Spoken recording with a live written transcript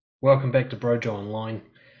Welcome back to Brojo Online.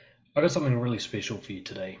 I got something really special for you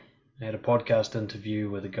today. I had a podcast interview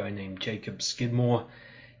with a guy named Jacob Skidmore.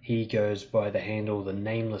 He goes by the handle the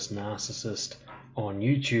Nameless Narcissist on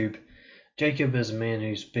YouTube. Jacob is a man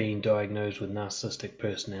who's been diagnosed with narcissistic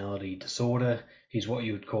personality disorder. He's what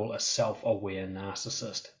you would call a self-aware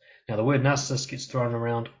narcissist. Now, the word narcissist gets thrown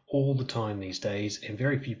around all the time these days, and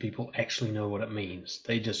very few people actually know what it means.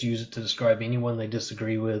 They just use it to describe anyone they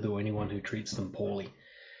disagree with or anyone who treats them poorly.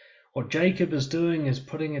 What Jacob is doing is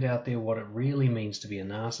putting it out there what it really means to be a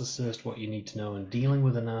narcissist, what you need to know in dealing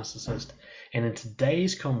with a narcissist. And in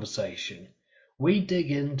today's conversation, we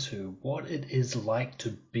dig into what it is like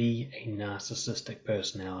to be a narcissistic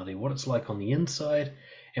personality, what it's like on the inside,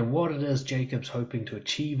 and what it is Jacob's hoping to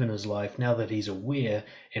achieve in his life now that he's aware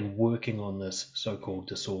and working on this so-called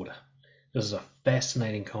disorder. This is a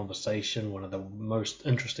fascinating conversation, one of the most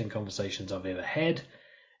interesting conversations I've ever had,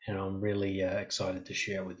 and I'm really excited to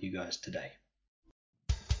share with you guys today.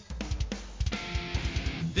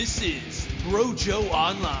 This is Brojo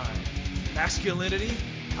Online. Masculinity,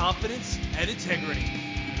 confidence, and integrity.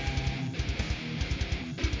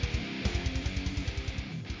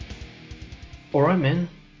 All right, man.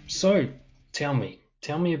 So tell me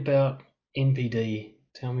about NPD.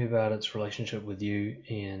 Tell me about its relationship with you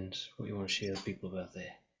and what you want to share with people about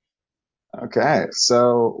there. Okay,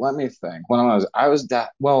 so let me think. When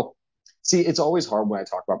well, see, it's always hard when I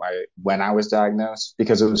talk about when I was diagnosed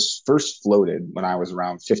because it was first floated when I was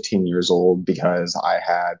around 15 years old because I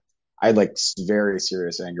had like very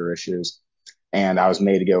serious anger issues and I was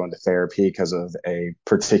made to go into therapy because of a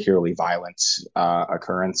particularly violent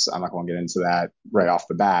occurrence. I'm not going to get into that right off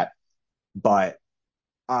the bat, but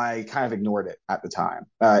I kind of ignored it at the time.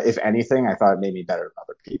 If anything, I thought it made me better than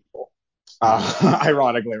other people.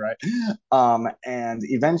 Ironically, right? And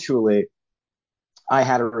eventually I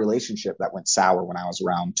had a relationship that went sour when I was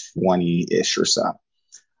around 20-ish or so.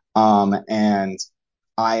 And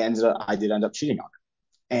I did end up cheating on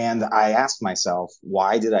her. And I asked myself,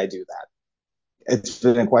 why did I do that? It's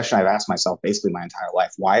been a question I've asked myself basically my entire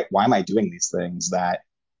life. Why am I doing these things that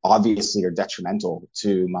obviously are detrimental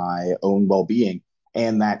to my own well-being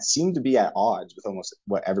and that seem to be at odds with almost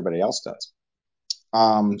what everybody else does?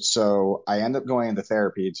 So I end up going into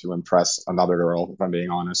therapy to impress another girl, if I'm being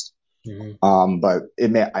honest. Mm-hmm. But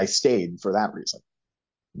I stayed for that reason.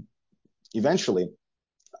 Eventually,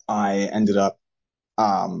 I ended up,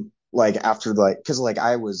 like after cause like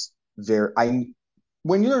I was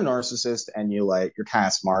when you're a narcissist and you're kind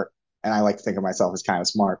of smart, and I like to think of myself as kind of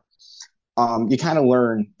smart, you kind of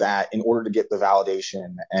learn that in order to get the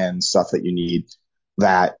validation and stuff that you need,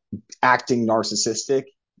 that acting narcissistic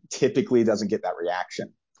typically doesn't get that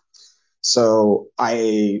reaction. So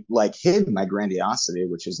I like hid my grandiosity,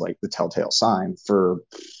 which is like the telltale sign, for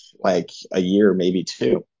like a year, maybe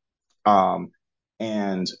two. Um,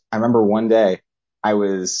 and I remember one day I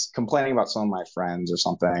was complaining about some of my friends or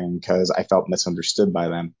something because I felt misunderstood by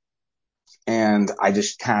them. And I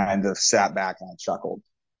just kind of sat back and I chuckled.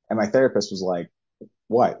 And my therapist was like,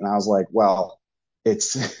 what? And I was like, well,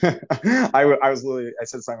 it's, I was literally, I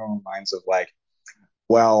said something along the lines of like,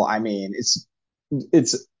 well, I mean, it's,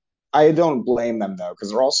 I don't blame them though, because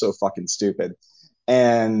they're all so fucking stupid.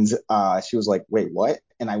 And she was like, wait, what?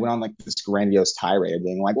 And I went on like this grandiose tirade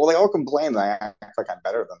being like, well, they all complain that I act like I'm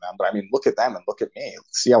better than them. But I mean, look at them and look at me.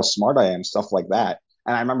 See how smart I am, stuff like that.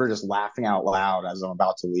 And I remember just laughing out loud as I'm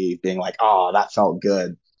about to leave, being like, oh, that felt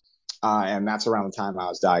good. And that's around the time I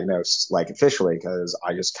was diagnosed, like officially, because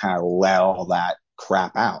I just kind of let all that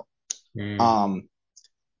crap out. Mm. Um,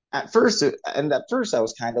 at first I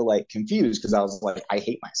was kind of like confused because I was like, I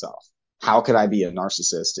hate myself. How could I be a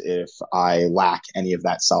narcissist if I lack any of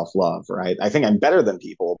that self love, right? I think I'm better than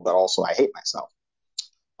people, but also I hate myself.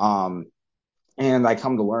 Um, and I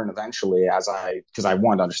come to learn eventually because I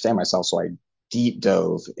wanted to understand myself, so I deep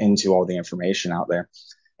dove into all the information out there.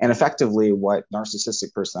 And effectively, what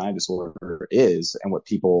narcissistic personality disorder is and what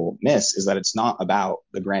people miss is that it's not about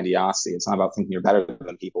the grandiosity. It's not about thinking you're better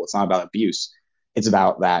than people. It's not about abuse. It's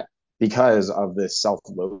about that because of this self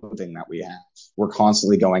loathing that we have, we're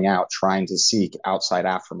constantly going out trying to seek outside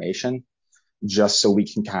affirmation just so we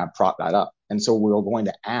can kind of prop that up. And so we're going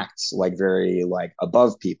to act like very like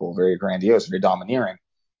above people, very grandiose, very domineering.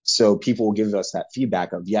 So people will give us that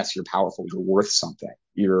feedback of, yes, you're powerful, you're worth something,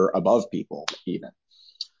 you're above people even.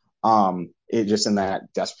 It just in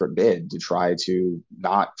that desperate bid to try to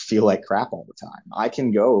not feel like crap all the time. I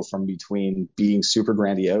can go from between being super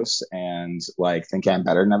grandiose and like thinking I'm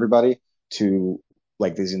better than everybody to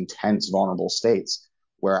like these intense vulnerable states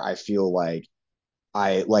where I feel like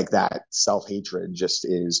I like that self-hatred just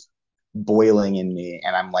is boiling in me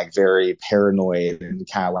and I'm like very paranoid and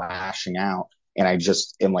kind of lashing out and I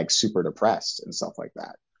just am like super depressed and stuff like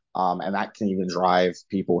that. And that can even drive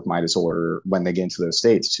people with my disorder when they get into those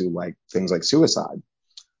states to like things like suicide.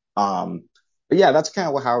 Um, but yeah, that's kind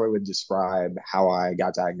of how I would describe how I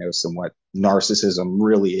got diagnosed and what narcissism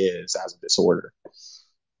really is as a disorder.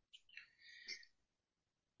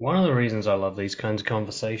 One of the reasons I love these kinds of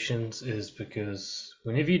conversations is because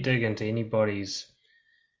whenever you dig into anybody's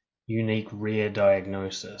unique rare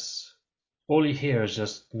diagnosis, all you hear is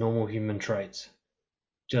just normal human traits,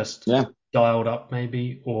 just Yeah, dialed up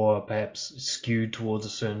maybe, or perhaps skewed towards a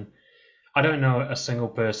certain. I don't know a single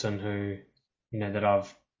person who, that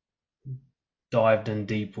I've dived in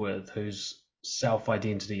deep with whose self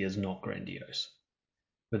identity is not grandiose.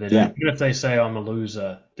 But they don't, yeah, even if they say I'm a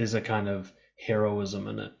loser, there's a kind of heroism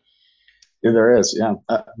in it. there is. Yeah,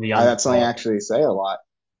 The that's something I underdog. actually say a lot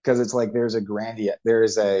because it's like there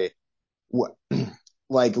is a what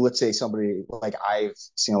like let's say somebody like I've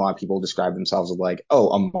seen a lot of people describe themselves as like, oh,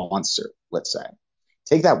 a monster, let's say.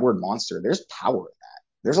 Take that word monster, there's power in that.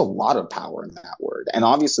 There's a lot of power in that word. And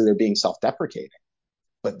obviously they're being self-deprecating,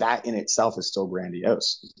 but that in itself is still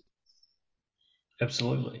grandiose.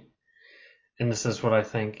 Absolutely. And this is what I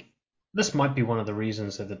think. This might be one of the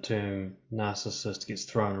reasons that the term narcissist gets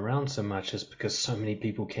thrown around so much, is because so many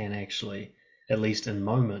people can actually, at least in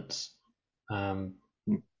moments, um,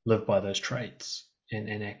 live by those traits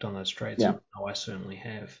and act on those traits. Yeah, Even though I certainly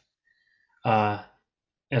have. Uh,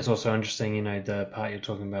 it's also interesting, the part you're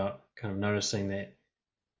talking about, kind of noticing that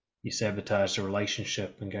you sabotage a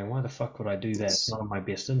relationship and going, why the fuck would I do that? It's it's, not in my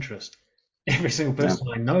best interest. Every single yeah, person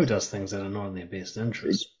I know does things that are not in their best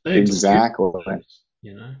interest. Big, huge exactly. things.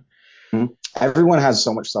 Everyone has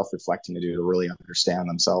so much self-reflecting to do to really understand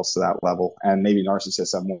themselves to that level. And maybe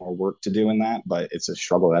narcissists have more work to do in that, but it's a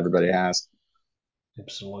struggle that everybody has.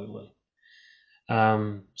 Absolutely.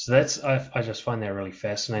 So I just find that really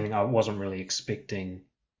fascinating. I wasn't really expecting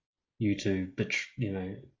you to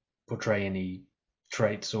portray any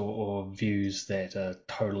traits or views that are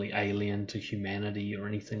totally alien to humanity or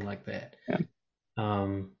anything like that. Yeah.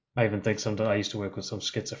 I even think sometimes I used to work with some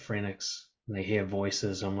schizophrenics and they hear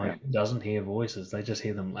voices. I'm Yeah. like, who doesn't hear voices? They just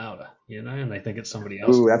hear them louder, and they think it's somebody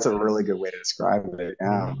else. Ooh, that's a really good way to describe it.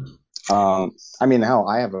 Yeah. Mhm. I mean, hell,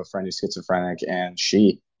 I have a friend who's schizophrenic, and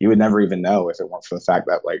you would never even know if it weren't for the fact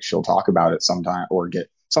that like she'll talk about it sometime, or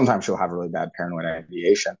sometimes she'll have really bad paranoid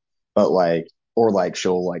ideation, but like, or like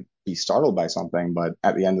she'll like be startled by something, but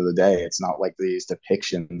at the end of the day, it's not like these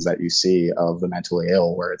depictions that you see of the mentally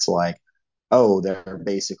ill, where it's like, oh,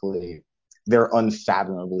 they're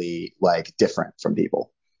unfathomably like different from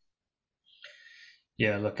people.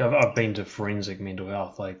 Yeah, look, I've been to forensic mental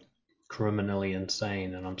health, like criminally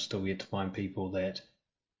insane, and I'm still yet to find people that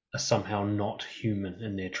are somehow not human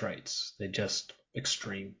in their traits. They're just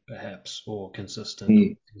extreme, perhaps, or consistent or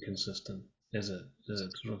Mm, inconsistent, as it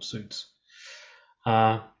sort of suits.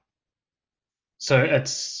 Uh, so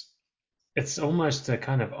it's almost a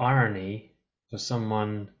kind of irony for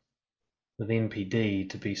someone with NPD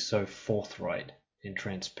to be so forthright and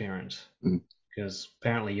transparent, mm. because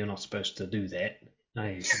apparently you're not supposed to do that. No,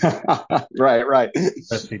 you're Right, right.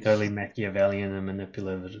 supposed to be totally Machiavellian and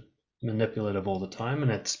manipulative all the time,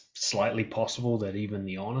 and it's slightly possible that even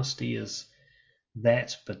the honesty is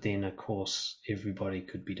that, but then of course everybody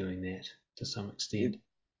could be doing that to some extent.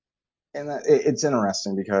 And it's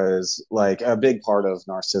interesting because like a big part of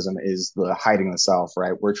narcissism is the hiding the self,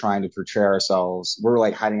 right? We're trying to portray ourselves. We're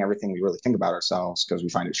like hiding everything we really think about ourselves because we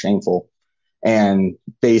find it shameful. And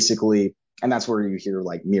basically, and that's where you hear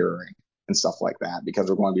like mirroring and stuff like that because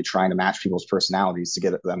we're going to be trying to match people's personalities to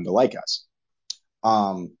get them to like us.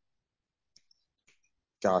 Um,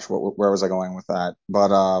 gosh, where was I going with that?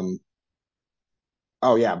 But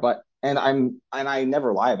oh yeah, but and I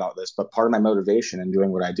never lie about this, but part of my motivation in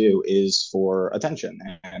doing what I do is for attention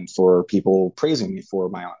and for people praising me for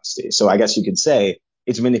my honesty. So I guess you could say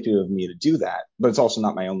it's manipulative of me to do that, but it's also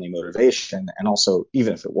not my only motivation. And also,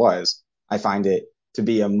 even if it was, I find it to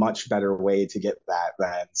be a much better way to get that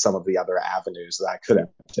than some of the other avenues that I could have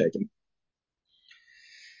taken.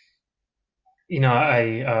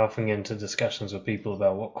 I often get into discussions with people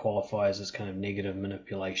about what qualifies as kind of negative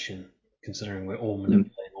manipulation, considering we're all Mm,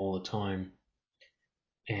 manipulating all the time.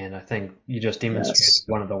 And I think you just demonstrated yes.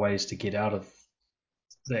 one of the ways to get out of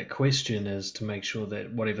that question is to make sure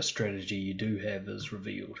that whatever strategy you do have is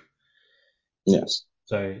revealed. Yes.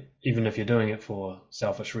 So even if you're doing it for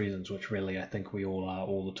selfish reasons, which really I think we all are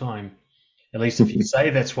all the time, at least if you say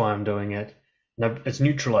that's why I'm doing it, no, it's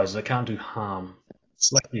neutralized. It can't do harm.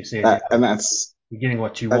 Like you said, And that's You're getting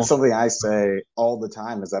what you That's want. something I say all the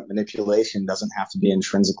time is that manipulation doesn't have to be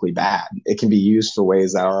intrinsically bad. It can be used for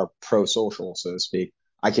ways that are pro-social, so to speak.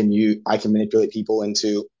 I can manipulate people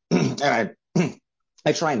into and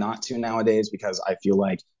I try not to nowadays because I feel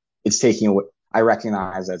like it's taking away I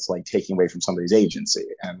recognize that's like taking away from somebody's agency,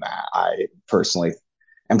 and that I personally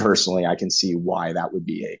I can see why that would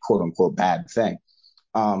be a quote unquote bad thing.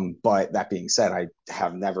 But that being said, I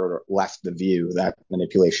have never left the view that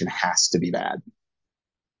manipulation has to be bad.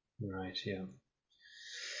 Right, yeah.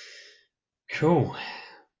 Cool.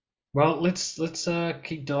 Well, let's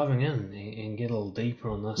keep diving in and get a little deeper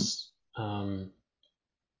on this.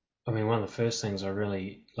 I mean, one of the first things I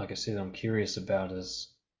really, like I said, I'm curious about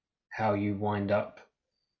is how you wind up,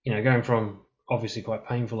 going from obviously quite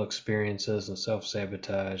painful experiences and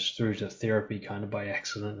self-sabotage through to therapy kind of by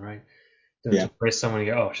accident, right? To Yeah. press someone and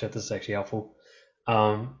go, oh shit, this is actually helpful.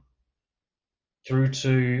 Um, through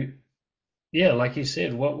to, yeah, like you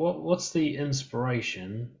said, what's the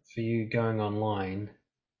inspiration for you going online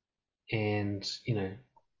and,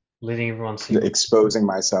 letting everyone see what, Exposing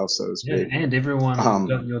myself, so to yeah, speak. and everyone Um,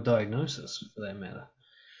 your diagnosis for that matter.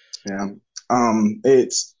 yeah.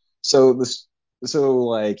 It's so this so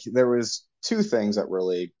like there was two things that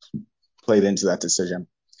really played into that decision.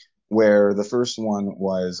 Where the first one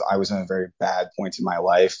was I was in a very bad point in my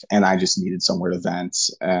life and I just needed somewhere to vent.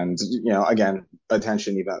 And, again,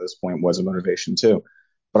 attention even at this point was a motivation too.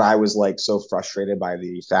 But I was like so frustrated by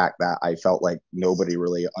the fact that I felt like nobody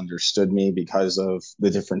really understood me because of the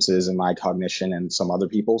differences in my cognition and some other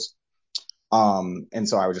people's. And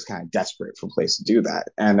so I was just kind of desperate for a place to do that.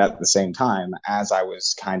 And at the same time, as I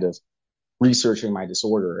was kind of researching my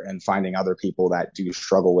disorder and finding other people that do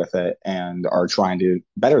struggle with it and are trying to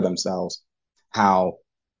better themselves, how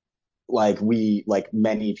like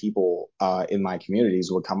many people in my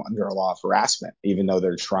communities would come under a lot of harassment even though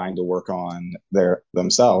they're trying to work on their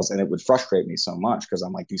themselves, and it would frustrate me so much because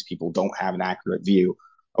I'm like, these people don't have an accurate view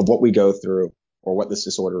of what we go through or what this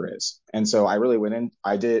disorder is. And so I really went in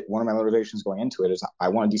I did one of my motivations going into it is I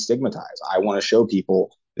want to destigmatize. I want to show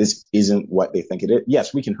people this isn't what they think it is.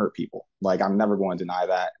 Yes, we can hurt people, like I'm never going to deny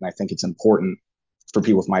that, and I think it's important for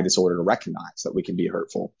people with my disorder to recognize that we can be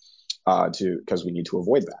hurtful, to because we need to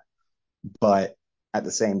avoid that. But at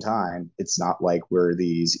the same time, it's not like we're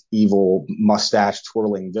these evil mustache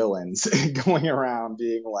twirling villains going around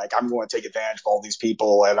being like, I'm going to take advantage of all these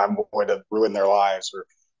people and I'm going to ruin their lives or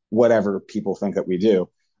whatever people think that we do.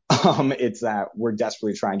 It's that we're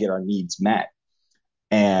desperately trying to get our needs met,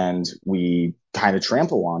 and we kind of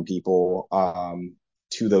trample on people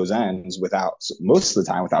to those ends without, most of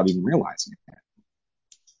the time, without even realizing it.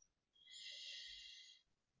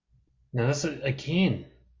 Now, again,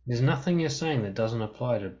 there's nothing you're saying that doesn't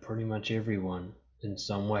apply to pretty much everyone in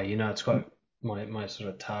some way. It's quite my sort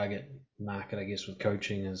of target market, I guess, with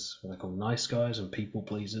coaching is what I call nice guys and people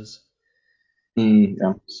pleasers.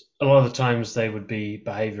 Yeah. A lot of the times they would be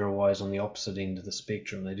behavioral wise on the opposite end of the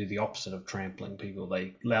spectrum. They do the opposite of trampling people.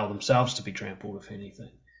 They allow themselves to be trampled, if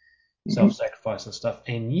anything, Mm-hmm. self-sacrifice and stuff.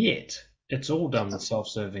 And yet, it's all done with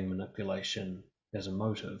self-serving manipulation as a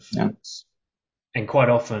motive. Yeah. And quite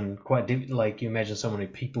often, like you imagine someone who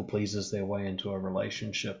people pleases their way into a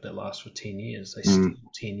relationship that lasts for 10 years. They Mm,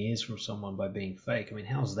 steal 10 years from someone by being fake. I mean,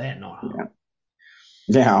 how's that not harm? yeah.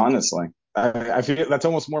 Yeah, honestly. I feel that's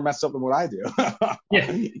almost more messed up than what I do.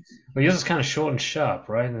 Yeah. Well, yours is kind of short and sharp,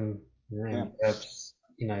 right? Yeah. And perhaps,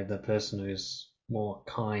 the person who's more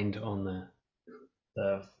kind on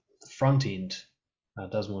the front end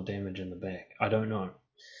does more damage in the back. I don't know.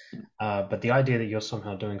 But the idea that you're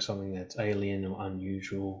somehow doing something that's alien or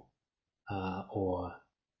unusual, or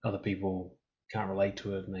other people can't relate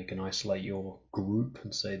to it and they can isolate your group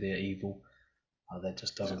and say they're evil, that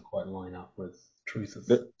just Yeah. doesn't quite line up with the truth of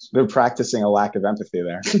They're, things. they're practicing a lack of empathy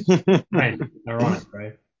there. Right. Ironic,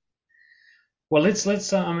 right? Well, let's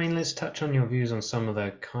touch on your views on some of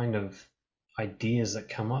the kind of ideas that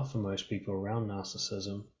come up for most people around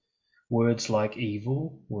narcissism. Words like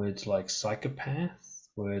evil, words like psychopath,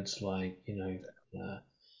 words like,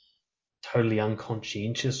 totally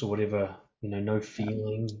unconscientious or whatever, no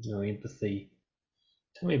feeling, no empathy.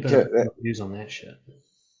 Tell me a bit about your views on that shit.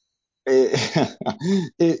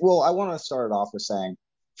 Well, I want to start off with saying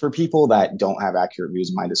for people that don't have accurate views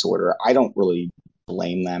of my disorder, I don't really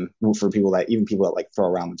blame them for even people that like throw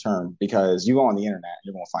around the term, because you go on the internet,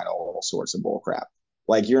 you're going to find all sorts of bull crap.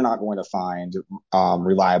 Like you're not going to find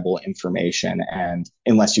reliable information, and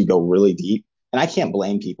unless you go really deep. And I can't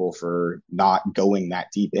blame people for not going that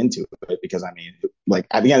deep into it because I mean, like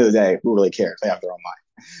at the end of the day, who really cares? They have their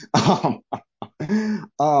own life.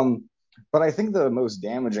 um, But I think the most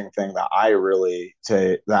damaging thing that I really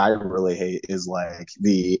hate is like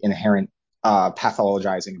the inherent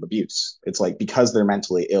pathologizing of abuse. It's like because they're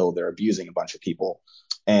mentally ill, they're abusing a bunch of people,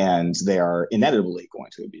 and they are inevitably going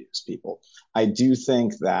to abuse people. I do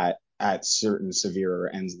think that at certain severe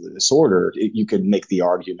ends of the disorder, you could make the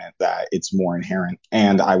argument that it's more inherent.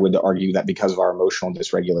 And I would argue that because of our emotional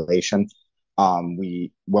dysregulation,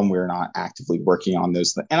 we when we're not actively working on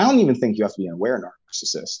those and I don't even think you have to be an aware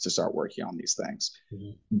narcissist to start working on these things,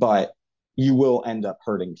 Mhm. but you will end up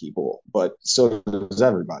hurting people, but so does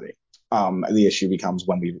everybody. The issue becomes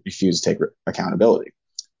when we refuse to take accountability.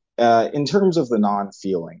 In terms of the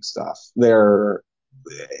non-feeling stuff,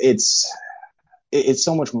 it's it's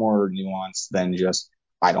so much more nuanced than just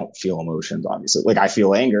I don't feel emotions. Obviously, like I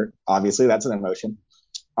feel anger. Obviously, that's an emotion.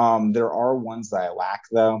 There are ones that I lack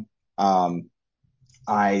though. Um,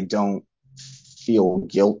 I don't feel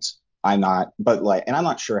guilt. And I'm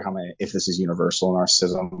not sure if this is universal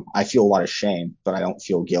narcissism. I feel a lot of shame, but I don't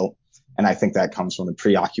feel guilt. And I think that comes from the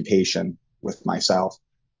preoccupation with myself.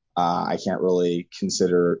 I can't really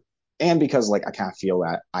consider, and because like I kind of feel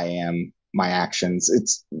that I am my actions,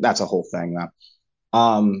 that's a whole thing though.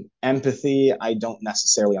 Empathy, I don't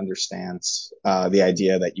necessarily understand, the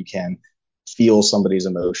idea that you can feel somebody's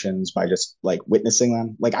emotions by just like witnessing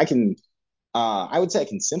them. Like I would say I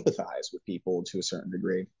can sympathize with people to a certain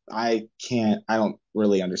degree. I don't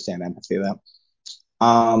really understand empathy though.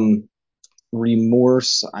 Um,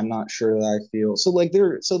 Remorse, I'm not sure that I feel. So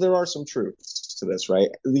there are some truths to this, right?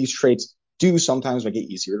 These traits do sometimes make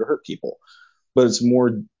it easier to hurt people, but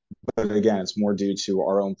but again, it's more due to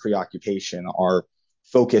our own preoccupation, our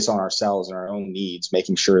focus on ourselves and our own needs,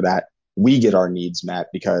 making sure that we get our needs met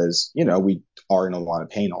because, we are in a lot of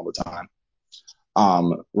pain all the time,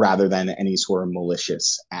 rather than any sort of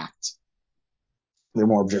malicious act. They're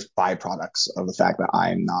more of just byproducts of the fact that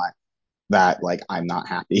I'm not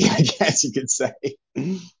happy, I guess you could say.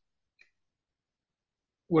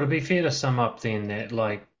 Would it be fair to sum up then that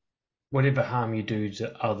like whatever harm you do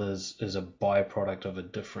to others is a byproduct of a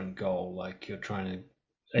different goal? Like you're trying to,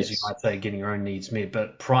 as you Yes. might say, getting your own needs met,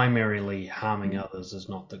 but primarily harming others is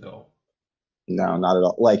not the goal. No, not at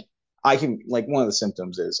all. Like one of the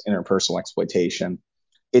symptoms is interpersonal exploitation.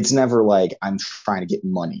 It's never like I'm trying to get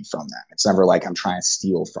money from them. It's never like I'm trying to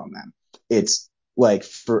steal from them. It's like,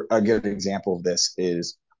 for a good example of this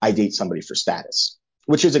is I date somebody for status,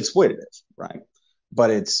 which is exploitative, right? But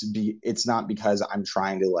it's not because I'm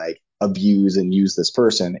trying to like abuse and use this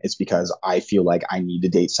person. It's because I feel like I need to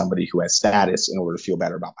date somebody who has status in order to feel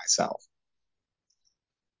better about myself.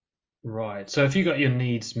 Right. So if you got your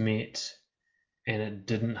needs met and it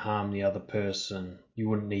didn't harm the other person, you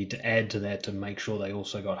wouldn't need to add to that to make sure they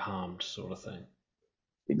also got harmed, sort of thing.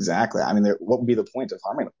 Exactly. I mean, what would be the point of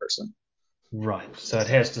harming the person? Right. So it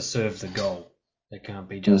has to serve the goal. It can't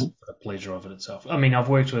be just Mm-hmm. for the pleasure of it itself. I mean, I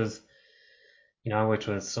worked with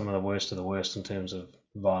some of the worst in terms of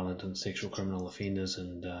violent and sexual criminal offenders,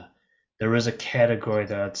 and there is a category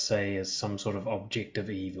that I'd say is some sort of objective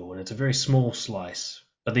evil, and it's a very small slice.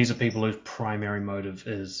 But these are people whose primary motive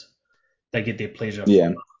is they get their pleasure from Yeah.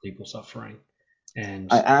 other people suffering,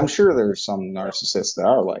 and I'm sure there's some narcissists that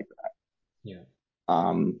are like yeah,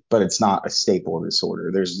 but it's not a staple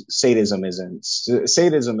disorder. There's sadism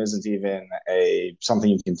isn't even a something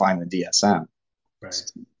you can find in the DSM.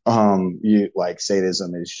 right. You like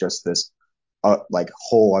sadism is just this like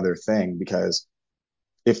whole other thing because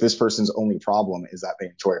if this person's only problem is that they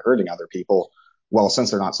enjoy hurting other people, well,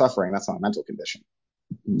 since they're not suffering, that's not a mental condition.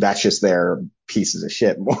 That's just their pieces of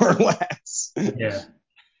shit, more or less. Yeah.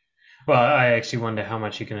 Well, I actually wonder how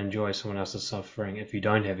much you can enjoy someone else's suffering if you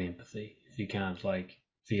don't have empathy. If you can't like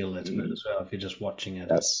feel it bit as well. If you're just watching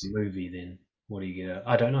it as a Yes. movie, then what do you get out?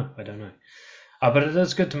 I don't know. I don't know. But it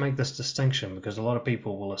is good to make this distinction because a lot of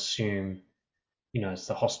people will assume, it's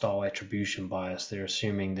the hostile attribution bias. They're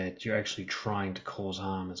assuming that you're actually trying to cause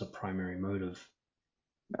harm as a primary motive,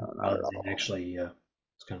 No, not rather at than all. actually,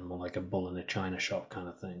 it's kind of more like a bull in a china shop kind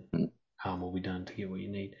of thing. Harm will be done to get what you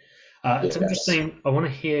need. It's Yes. interesting. I want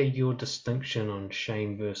to hear your distinction on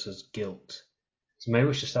shame versus guilt. So maybe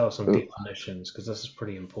we should start with some Ooh, definitions because this is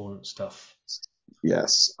pretty important stuff.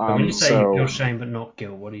 yes. So when you say you feel shame but not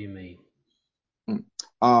guilt, what do you mean?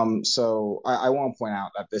 I want to point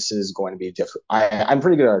out that this is going to be different. I'm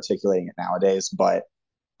pretty good at articulating it nowadays, but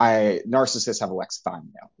narcissists have a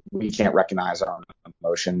lexicon. We can't recognize our own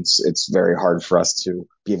emotions. It's very hard for us to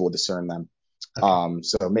be able to discern them.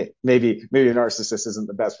 Okay. Maybe a narcissist isn't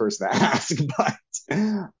the best person to ask,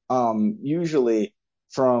 but usually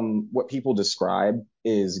from what people describe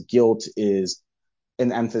is guilt is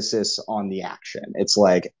an emphasis on the action. It's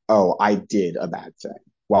like, oh, I did a bad thing.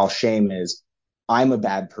 while shame is I'm a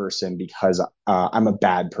bad person because I'm a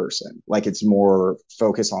bad person. Like it's more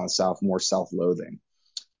focused on self, more self-loathing.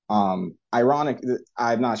 Ironic.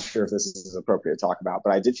 I'm not sure if this is appropriate to talk about,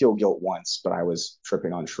 but I did feel guilt once, but I was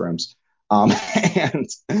tripping on shrooms. And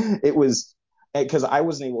it was because I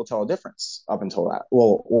wasn't able to tell a difference up until that.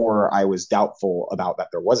 Well, or I was doubtful about that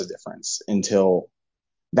there was a difference until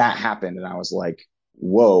that happened. And I was like,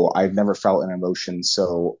 whoa, I've never felt an emotion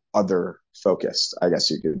so other focused, I guess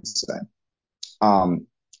you could say.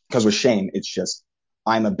 Because with shame, it's just,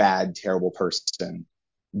 I'm a bad, terrible person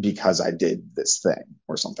because I did this thing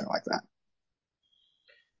or something like that.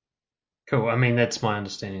 Cool. I mean, that's my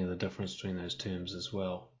understanding of the difference between those terms as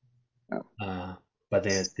well. Yeah. Uh, but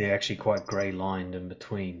they're actually quite grey lined in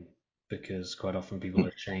between because quite often people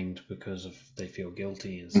are shamed because of they feel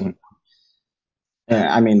guilty and so. Mm-hmm. And,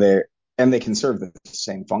 I mean, they can serve the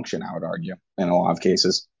same function, I would argue, in a lot of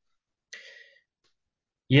cases.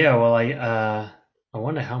 Yeah, well, I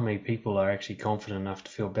wonder how many people are actually confident enough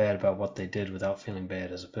to feel bad about what they did without feeling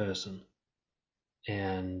bad as a person.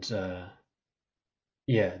 And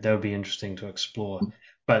yeah, that would be interesting to explore.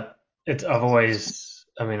 But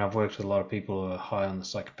I mean, I've worked with a lot of people who are high on the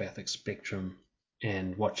psychopathic spectrum,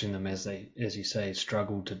 and watching them as they, as you say,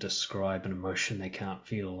 struggle to describe an emotion they can't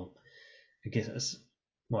feel. I guess it's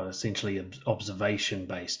well, essentially observation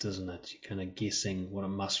based, isn't it? You're kind of guessing what it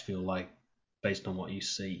must feel like based on what you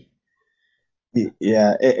see.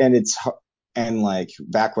 Yeah, and and like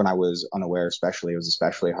back when I was unaware, especially, it was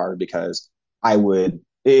especially hard because I would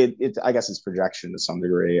I guess it's projection to some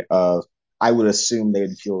degree of I would assume they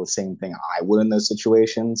would feel the same thing I would in those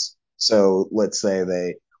situations. So let's say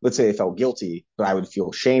they felt guilty, but I would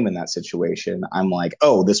feel shame in that situation. I'm like,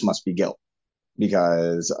 oh, this must be guilt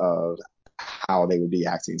because of how they would be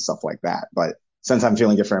acting and stuff like that. But since I'm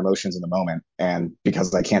feeling different emotions in the moment, and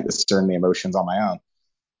because I can't discern the emotions on my own,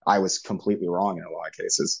 I was completely wrong in a lot of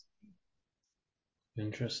cases.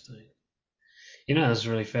 Interesting. You know, that's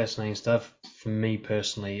really fascinating stuff. For me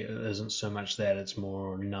personally, it isn't so much that, it's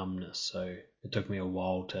more numbness. So it took me a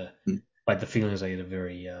while to, like, the feelings I get are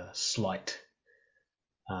very slight.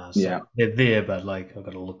 So Yeah, they're there, but like I've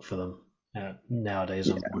got to look for them. Nowadays,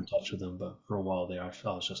 I'm yeah, more in touch with them, but for a while there, I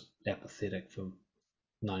was just apathetic for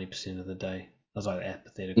 90% of the day. I was either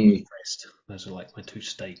apathetic or mm, depressed. Those are like my two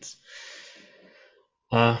states.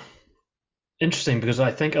 Uh, Interesting, because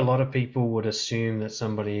I think a lot of people would assume that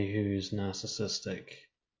somebody who's narcissistic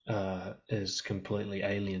is completely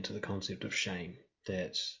alien to the concept of shame,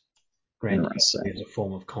 that grandiosity interesting. is a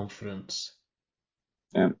form of confidence.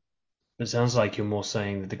 Yeah. It sounds like you're more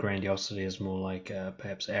saying that the grandiosity is more like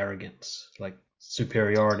perhaps arrogance, like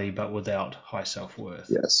superiority, but without high self-worth.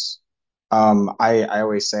 Yes. I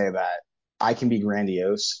always say that I can be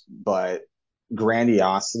grandiose, but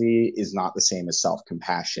grandiosity is not the same as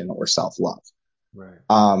self-compassion or self-love. Right.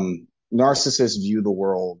 Narcissists view the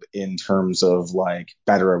world in terms of like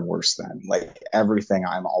better and worse than like everything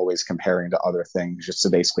I'm always comparing to other things just to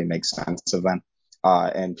basically make sense of them.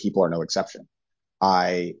 And people are no exception.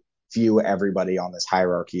 I view everybody on this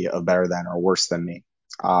hierarchy of better than or worse than me.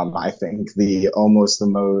 I think almost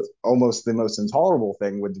the most intolerable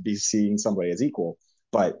thing would be seeing somebody as equal,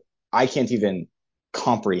 but I can't even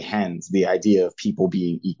comprehend the idea of people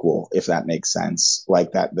being equal, if that makes sense.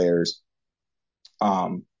 Like that,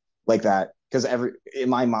 um, like that, because every in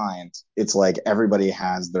my mind, it's like everybody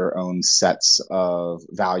has their own sets of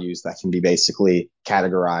values that can be basically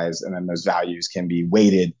categorized, and then those values can be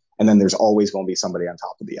weighted, and then there's always going to be somebody on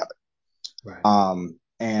top of the other. Right.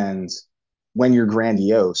 And when you're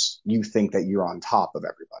grandiose, you think that you're on top of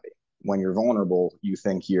everybody. When you're vulnerable, you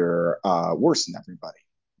think you're worse than everybody.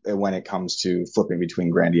 When it comes to flipping between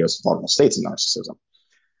grandiose and vulnerable states of narcissism,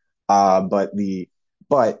 uh, but the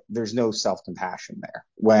but there's no self compassion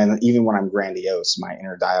there. Even when I'm grandiose, my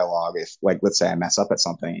inner dialogue, if like let's say I mess up at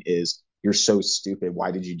something, is you're so stupid.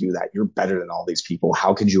 Why did you do that? You're better than all these people.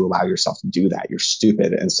 How could you allow yourself to do that? You're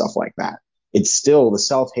stupid and stuff like that. It's still the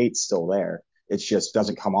self hate's still there. It just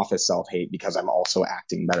doesn't come off as self hate because I'm also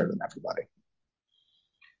acting better than everybody.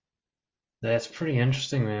 That's pretty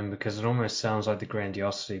interesting, man, because it almost sounds like the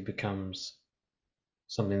grandiosity becomes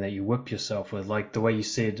something that you whip yourself with. Like the way you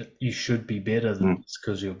said you should be better than Mm-hmm. this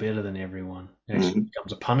because you're better than everyone. It actually Mm-hmm.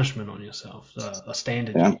 becomes a punishment on yourself, a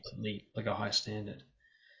standard you Yeah. have to meet, like a high standard.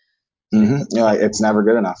 So Mm-hmm. Yeah, it's never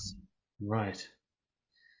good enough. right.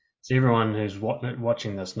 So everyone who's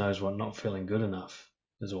watching this knows what not feeling good enough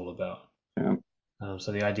is all about. Yeah.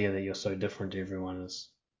 So the idea that you're so different to everyone is,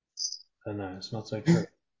 I don't know, it's not so true.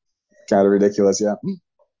 Kind of ridiculous. Yeah.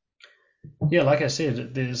 Yeah, like I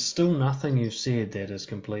said, there's still nothing you've said that is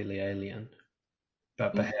completely alien,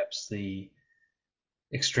 but perhaps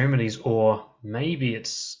extremities, or maybe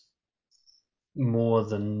it's more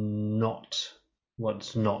than not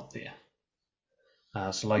what's not there.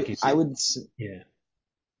 So, like you I said, would yeah,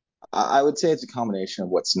 I would say it's a combination of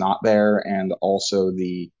what's not there and also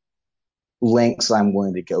the lengths I'm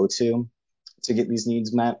willing to go to get these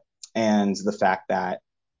needs met, and the fact that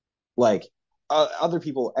like other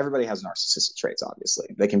people, everybody has narcissistic traits. Obviously,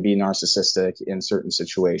 they can be narcissistic in certain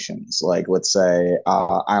situations. Like, let's say,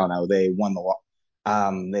 I don't know, they won the law,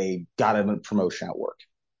 they got a promotion at work,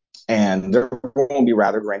 and they're going to be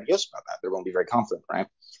rather grandiose about that. They're going to be very confident, right?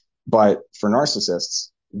 But for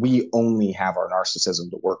narcissists, we only have our narcissism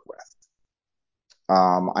to work with.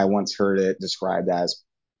 I once heard it described as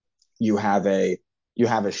you have a you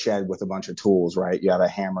have a shed with a bunch of tools, right? You have a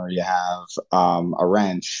hammer, you have a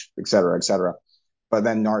wrench, et cetera, et cetera. But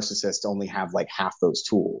then narcissists only have like half those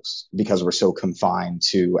tools because we're so confined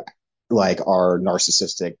to like our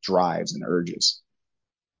narcissistic drives and urges.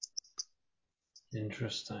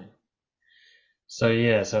 interesting. So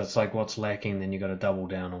yeah, so it's like what's lacking, then you got to double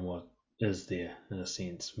down on what is there in a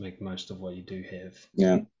sense, make most of what you do have.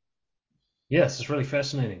 Yeah. Yes, it's really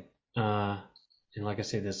fascinating. Uh, and like I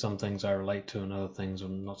said, there's some things I relate to, and other things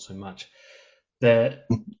not so much. That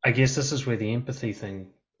I guess this is where the empathy thing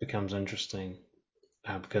becomes interesting,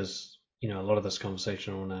 because a lot of this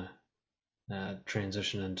conversation I want to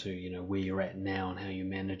transition into where you're at now and how you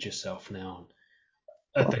manage yourself now.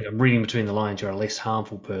 I think I'm reading between the lines. You're a less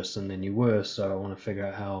harmful person than you were, so I want to figure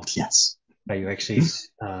out Yes. how you actually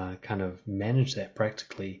kind of manage that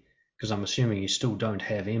practically, because I'm assuming you still don't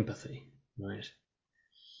have empathy, right?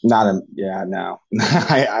 Not a, yeah, no.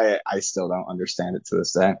 I still don't understand it to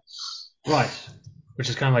this day. Right, which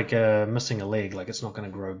is kind of like missing a leg, like it's not going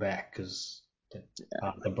to grow back because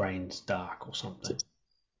part of the brain's dark or something.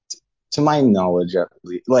 To my knowledge, at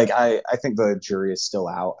least, like I think the jury is still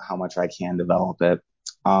out how much I can develop it.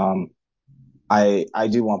 Um, I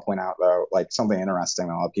do want to point out though, like something interesting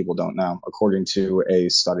that a lot of people don't know. According to a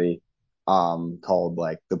study called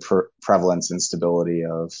like the prevalence and stability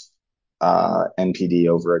of NPD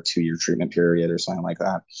over a 2 year treatment period or something like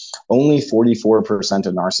that, only 44%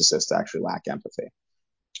 of narcissists actually lack empathy,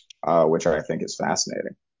 which I think is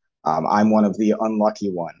fascinating. I'm one of the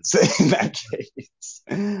unlucky ones in that case,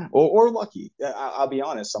 or lucky. I'll be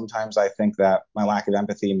honest. Sometimes I think that my lack of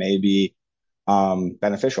empathy may be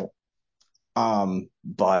beneficial,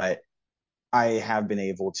 but I have been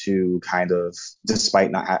able to kind of,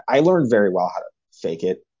 despite not, I learned very well how to fake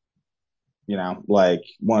it. Like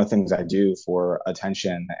one of the things I do for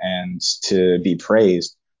attention and to be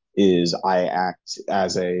praised is I act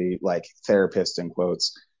as a like therapist in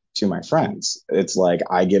quotes to my friends. It's like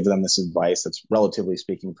I give them this advice that's relatively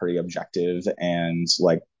speaking pretty objective and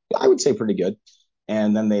like I would say pretty good.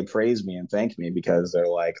 And then they praise me and thank me because they're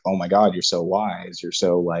like, oh my God, you're so wise. You're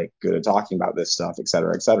so like good at talking about this stuff, et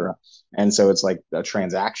cetera, et cetera. And so it's like a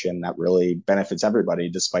transaction that really benefits everybody,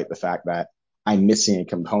 despite the fact that I'm missing a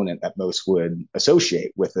component that most would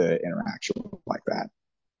associate with an interaction like that.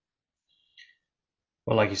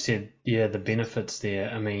 Well, like you said, yeah, the benefits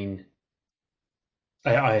there. I mean,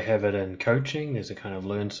 I have it in coaching. There's a kind of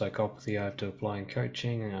learned psychopathy I have to apply in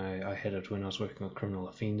coaching. I had it when I was working with criminal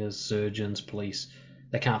offenders, surgeons, police.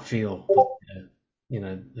 They can't feel,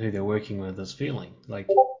 who they're working with is feeling. Like,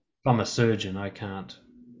 if I'm a surgeon, I can't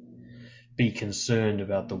be concerned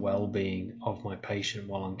about the well-being of my patient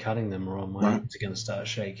while I'm cutting them, or my Right. hands are going to start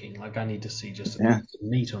shaking. Like, I need to see just a Yeah, piece of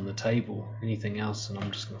meat on the table. Anything else, and I'm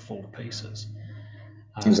just going to fall to pieces.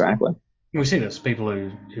 Uh, exactly. we see this. People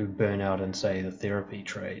who burn out in, say, the therapy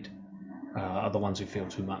trade are the ones who feel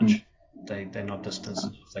too much. They're not distanced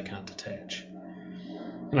enough. They can't detach.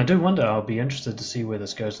 And I do wonder. I'll be interested to see where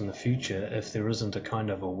this goes in the future. If there isn't a kind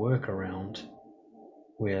of a workaround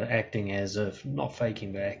where acting as if, not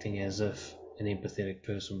faking, but acting as if an empathetic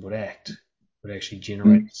person would act, would actually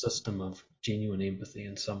generate a system of genuine empathy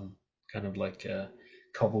in some kind of like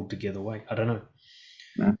cobbled together way. I don't know.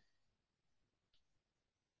 Yeah.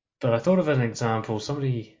 But I thought of an example.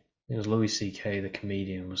 Somebody, it was Louis C.K., the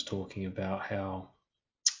comedian, was talking about how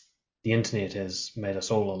the internet has made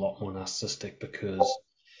us all a lot more narcissistic because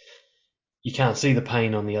you can't see the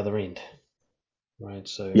pain on the other end, right?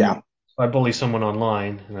 So if Yeah. I bully someone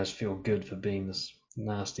online and I just feel good for being this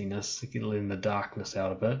nastiness, letting the darkness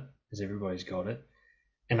out of it, because everybody's got it,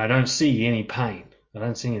 and I don't see any pain. I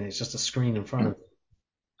don't see anything. It's just a screen in front of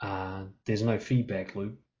me. There's no feedback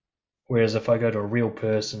loop. Whereas if I go to a real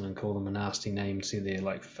person and call them a nasty name, see their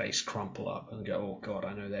like face crumple up and go, "Oh God,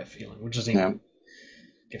 I know that feeling," which is Yeah.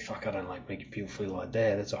 get fuck, I don't like making people feel like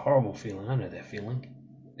that. That's a horrible feeling. I know that feeling.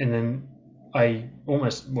 And then I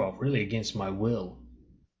almost, well, really against my will,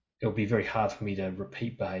 it'll be very hard for me to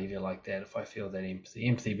repeat behavior like that if I feel that empathy.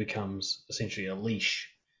 Empathy becomes essentially a leash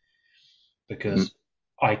Mhm. because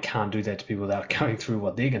I can't do that to people without going through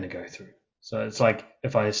what they're going to go through. So it's like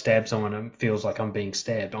if I stab someone and it feels like I'm being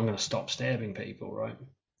stabbed, I'm going to stop stabbing people, right?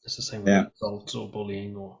 It's the same with Yeah. insults or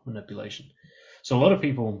bullying or manipulation. So a lot of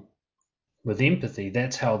people with empathy,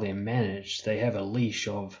 that's how they're managed. They have a leash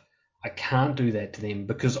of, I can't do that to them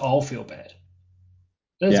because I'll feel bad.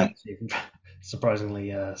 That is Yeah. actually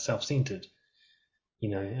surprisingly self-centered.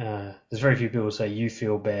 There's very few people who say you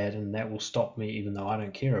feel bad and that will stop me even though I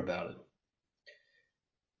don't care about it.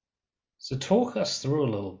 So talk us through a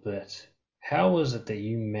little bit. How is it that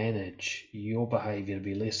you manage your behavior to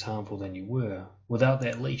be less harmful than you were without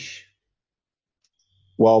that leash?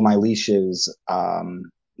 Well, my leash is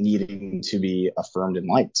needing to be affirmed and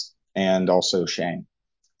liked, and also shame.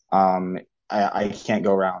 Um, I can't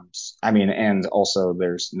go around. I mean, and also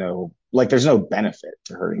there's no benefit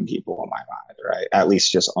to hurting people in my mind, right? At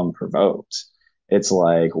least just unprovoked. It's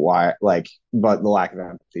like why, like, but the lack of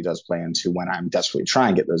empathy does play into when I'm desperately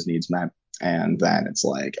trying to get those needs met, and then it's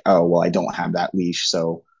like, oh well, I don't have that leash,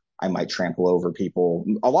 so I might trample over people.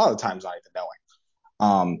 A lot of times, not even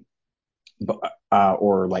knowing. But,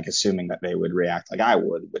 or like assuming that they would react like I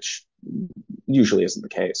would, which usually isn't the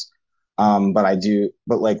case. But I do,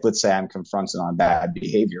 but like, let's say I'm confronted on bad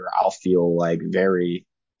behavior, I'll feel like very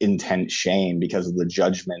intense shame because of the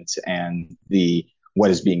judgment and what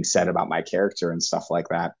is being said about my character and stuff like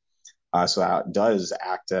that. So that does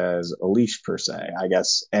act as a leash per se, I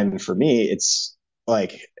guess. And for me, it's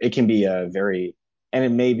like, it can be and it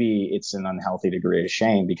maybe it's an unhealthy degree of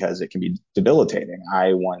shame because it can be debilitating.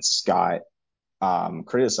 I once got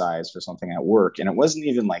criticized for something at work, and it wasn't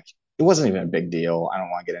even a big deal. I don't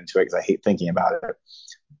want to get into it because I hate thinking about it.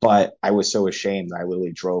 But I was so ashamed that I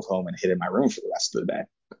literally drove home and hid in my room for the rest of the day.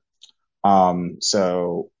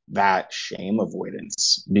 So that shame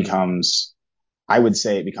avoidance becomes, I would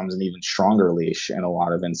say, it becomes an even stronger leash in a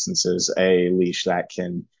lot of instances. A leash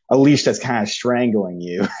that's kind of strangling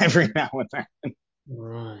you every now and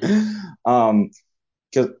Right. then.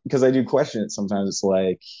 Because I do question it sometimes. It's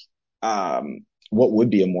like, what would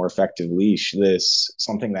be a more effective leash? This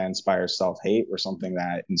something that inspires self hate or something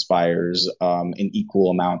that inspires an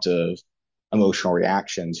equal amount of emotional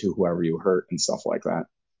reaction to whoever you hurt and stuff like that.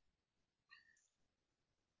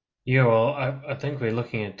 Yeah, well, I think we're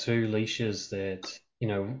looking at two leashes that,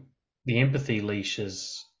 the empathy leash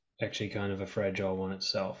is actually kind of a fragile one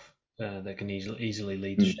itself that can easily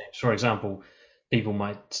lead to Mm, shame. For example, people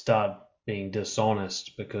might start being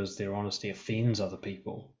dishonest because their honesty offends other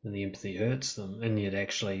people and the empathy hurts them. And yet,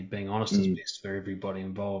 actually, being honest is mm, best for everybody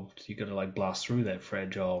involved. You've got to like blast through that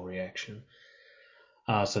fragile reaction.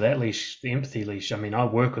 So that leash, the empathy leash, I mean, I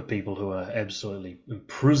work with people who are absolutely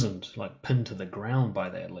imprisoned, like pinned to the ground by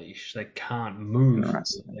that leash. They can't move.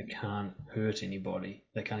 They interesting. can't hurt anybody.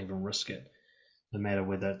 They can't even risk it, no matter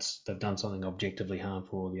whether they've done something objectively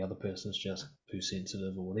harmful or the other person's just too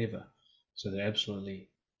sensitive or whatever. So they're absolutely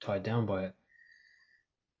tied down by it.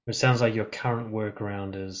 It sounds like your current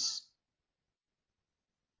workaround is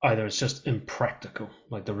either it's just impractical,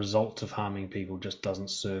 like the result of harming people just doesn't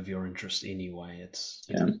serve your interest anyway.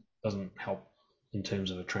 Yeah, Doesn't help in terms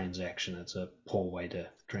of a transaction. It's a poor way to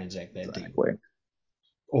transact that deal, exactly.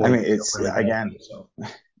 I or you mean, feel it's really bad for again, yourself.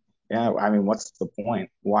 yeah. I mean, what's the point?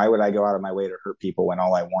 Why would I go out of my way to hurt people when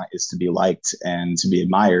all I want is to be liked and to be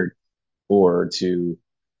admired, or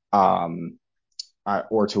um,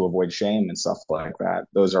 or to avoid shame and stuff like that.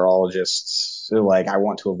 Those are all just like, I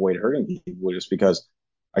want to avoid hurting people just because,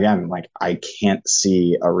 again, like, I can't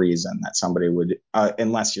see a reason that somebody would,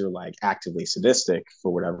 unless you're like actively sadistic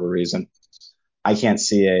for whatever reason. I can't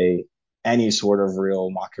see any sort of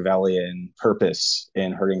real Machiavellian purpose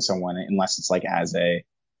in hurting someone unless it's like as a,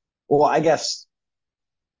 well, I guess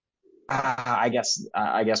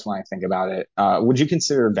when I think about it, would you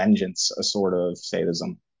consider vengeance a sort of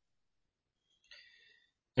sadism?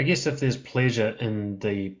 I guess if there's pleasure in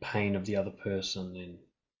the pain of the other person, then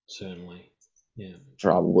certainly, yeah.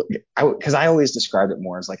 Probably, because I always described it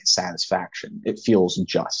more as like a satisfaction. It feels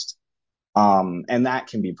just, and that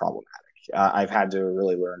can be problematic. I've had to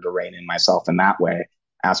really learn to rein in myself in that way.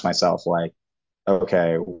 Ask myself, like,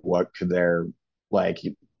 okay, what could there, like,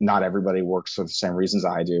 not everybody works for the same reasons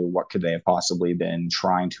I do. What could they have possibly been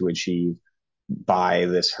trying to achieve by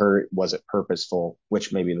this hurt? Was it purposeful?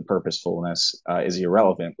 Which maybe the purposefulness is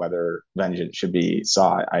irrelevant. Whether vengeance should be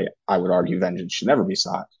sought, I would argue vengeance should never be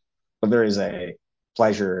sought. But there is a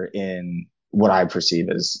pleasure in what I perceive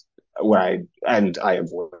as and I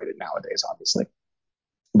avoid it nowadays, obviously.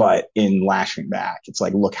 But in lashing back, it's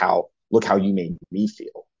like, look how you made me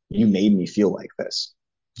feel. You made me feel like this.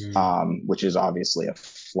 Mm. which is obviously a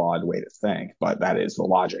flawed way to think, but that is the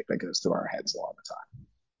logic that goes through our heads a lot of the time.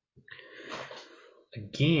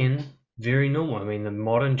 Again, very normal. I mean, the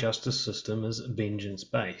modern justice system is vengeance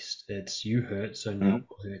based. It's you hurt, so no one Mm-hmm.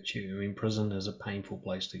 will hurt you. I mean, prison is a painful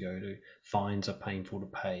place to go to. Fines are painful to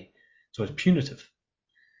pay. So it's punitive.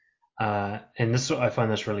 And this, I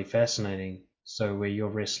find this really fascinating. So where you're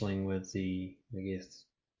wrestling with I guess,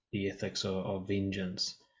 the ethics of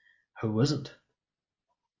vengeance, who isn't,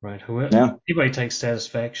 right? Who Yeah, anybody takes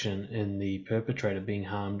satisfaction in the perpetrator being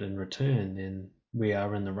harmed in return, then we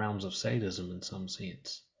are in the realms of sadism in some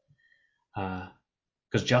sense.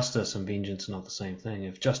 Because justice and vengeance are not the same thing.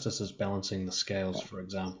 If justice is balancing the scales, for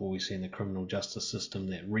example, we see in the criminal justice system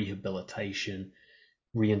that rehabilitation,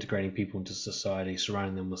 reintegrating people into society,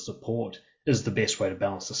 surrounding them with support is the best way to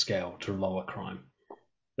balance the scale to lower crime.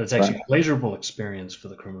 But it's actually right. a pleasurable experience for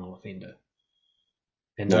the criminal offender.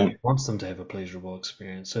 And Yeah, nobody wants them to have a pleasurable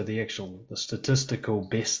experience. So the statistical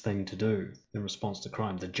best thing to do in response to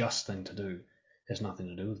crime, the just thing to do, has nothing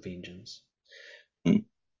to do with vengeance. mm,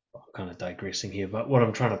 I'm kind of digressing here, but what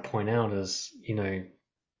I'm trying to point out is,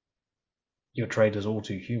 your trait is all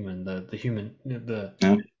too human. The human,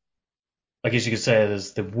 yeah, I guess you could say it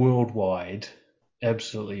is the worldwide,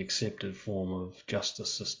 absolutely accepted form of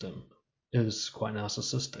justice system is quite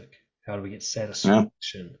narcissistic. How do we get yeah.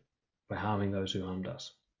 satisfaction by harming those who harmed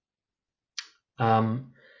us?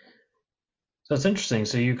 Um, so it's interesting.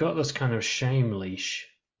 So you've got this kind of shame leash,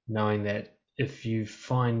 knowing that if you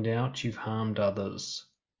find out you've harmed others,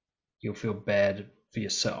 you'll feel bad for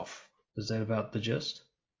yourself. Is that about the gist?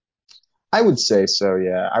 I would say so.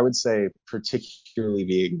 Yeah, I would say particularly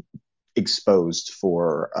being exposed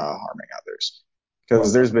for harming others, Right,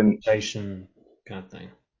 because there's like been. reputation kind of thing.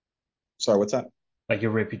 Sorry, what's that? Like your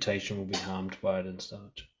reputation will be harmed by it and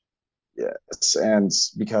such. Yes, and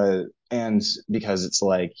because it's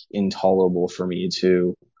like intolerable for me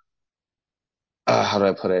to how do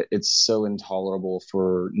I put it? It's so intolerable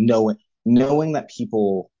for knowing that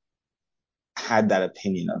people had that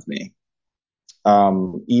opinion of me.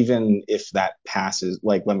 Even if that passes,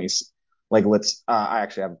 like let's I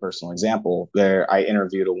actually have a personal example. There, I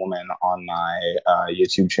interviewed a woman on my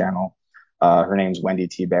YouTube channel. Her name's Wendy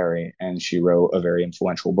T. Berry, and she wrote a very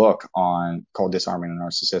influential book on called Disarming a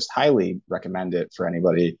Narcissist. Highly recommend it for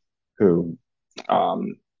anybody who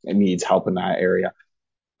needs help in that area.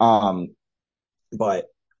 Um, but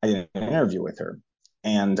I did an interview with her,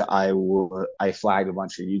 and I flagged a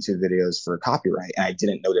bunch of YouTube videos for copyright, and I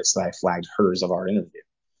didn't notice that I flagged hers of our interview.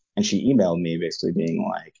 And she emailed me basically being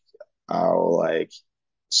like, "Oh, like,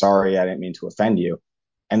 sorry, I didn't mean to offend you."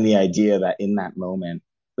 And the idea that in that moment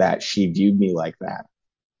that she viewed me like that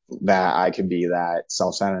I could be that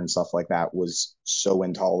self-centered and stuff like that was so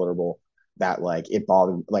intolerable that like it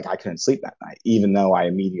bothered, like I couldn't sleep that night, even though I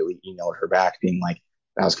immediately emailed her back being like,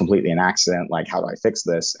 that was completely an accident. Like, how do I fix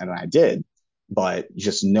this? And I did. But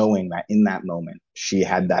just knowing that in that moment she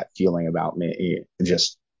had that feeling about me, it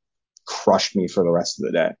just crushed me for the rest of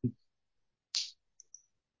the day.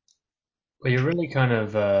 Well, you're really kind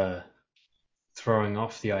of throwing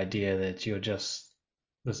off the idea that you're just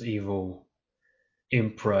this evil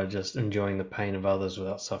emperor just enjoying the pain of others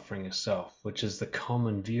without suffering yourself, which is the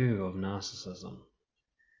common view of narcissism.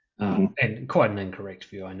 Mm-hmm. And quite an incorrect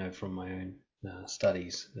view, I know from my own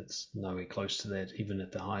studies. It's nowhere close to that. Even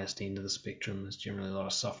at the highest end of the spectrum, there's generally a lot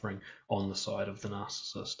of suffering on the side of the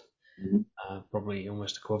narcissist, Mm-hmm. probably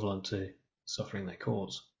almost equivalent to suffering they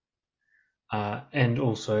cause. And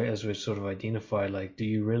also, as we've sort of identified, like, do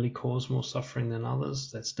you really cause more suffering than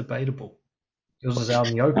others? That's debatable. Yours is out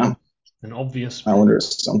in the Yeah, open and obvious. I wonder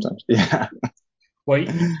sometimes. Yeah. Well,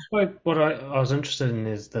 you spoke, what I was interested in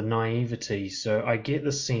is the naivety. So I get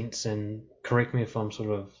the sense, and correct me if I'm sort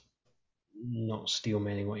of not steel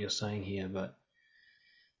manning what you're saying here, but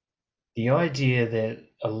the idea that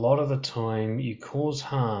a lot of the time you cause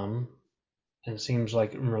harm, and it seems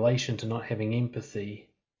like in relation to not having empathy,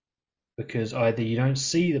 because either you don't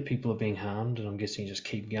see that people are being harmed, and I'm guessing you just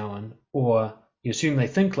keep going, or you assume they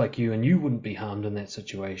think like you and you wouldn't be harmed in that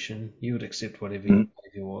situation. You would accept whatever your Mhm.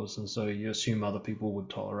 behavior was, and so you assume other people would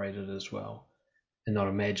tolerate it as well, and not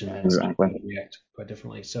imagine that Exactly. people would react quite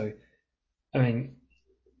differently. So, I mean,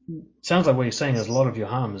 it sounds like what you're saying is a lot of your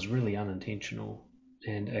harm is really unintentional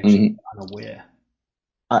and actually Mm-hmm. unaware.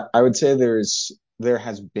 I would say there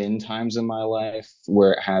has been times in my life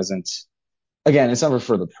where it hasn't. Again, it's never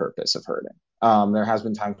for the purpose of hurting. There has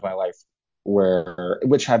been times in my life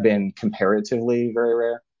which have been comparatively very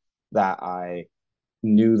rare, that I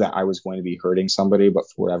knew that I was going to be hurting somebody, but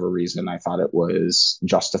for whatever reason, I thought it was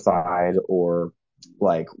justified or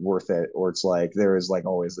like worth it, or it's like there is like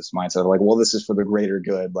always this mindset of like, well, this is for the greater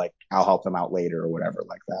good, like I'll help them out later or whatever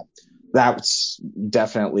like that. That's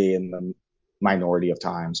definitely in the minority of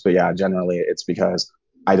times, but yeah, generally it's because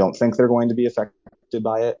I don't think they're going to be affected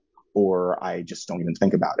by it, or I just don't even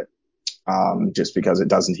think about it. Just because it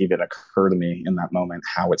doesn't even occur to me in that moment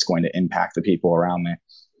how it's going to impact the people around me.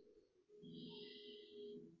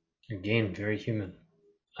 Again, very human.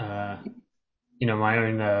 Uh, my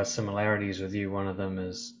own similarities with you. One of them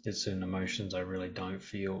is there's certain emotions I really don't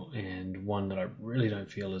feel, and one that I really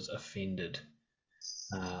don't feel is offended.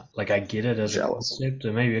 Like I get it as a Jealous. concept,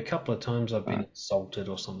 and maybe a couple of times I've been insulted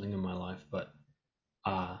or something in my life, but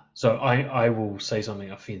so I will say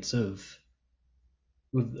something offensive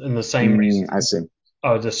in the same reason. I see.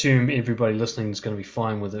 I would assume everybody listening is going to be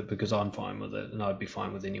fine with it because I'm fine with it, and I'd be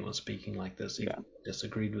fine with anyone speaking like this, even Yeah. if I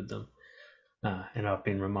disagreed with them. And I've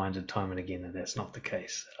been reminded time and again that that's not the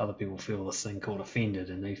case. Other people feel this thing called offended,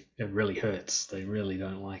 and it really hurts. They really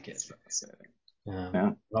don't like it. That's fascinating.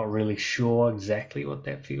 Yeah. Not really sure exactly what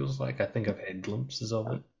that feels like. I think I've had glimpses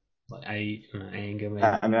of it, like anger maybe.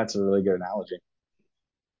 I mean, that's a really good analogy.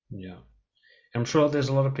 Yeah, I'm sure there's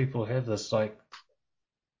a lot of people who have this. Like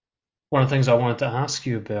one of the things I wanted to ask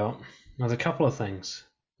you about, there's a couple of things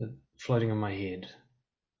that floating in my head,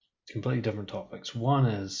 completely different topics. One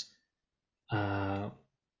is uh,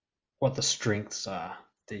 what the strengths are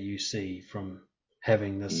that you see from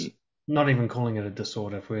having this, Mm, not even calling it a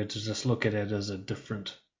disorder, if we were to just look at it as a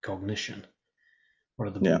different cognition. What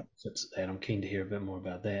are the yeah. benefits of that? I'm keen to hear a bit more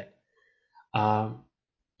about that.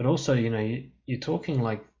 But also, you're talking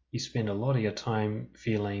like you spend a lot of your time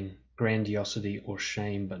feeling grandiosity or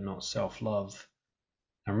shame, but not self-love.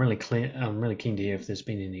 I'm really keen to hear if there's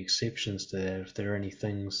been any exceptions to that, if there are any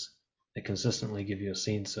things that consistently give you a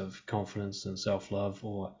sense of confidence and self-love,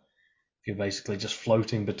 or if you're basically just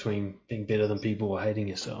floating between being better than people or hating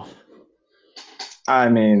yourself. I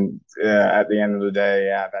mean, at the end of the day,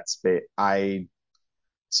 yeah, that's it.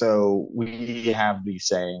 So we have the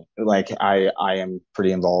saying, like I am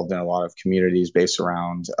pretty involved in a lot of communities based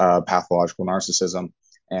around pathological narcissism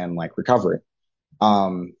and like recovery.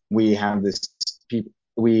 We have this people,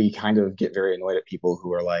 we kind of get very annoyed at people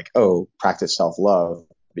who are like, oh, practice self-love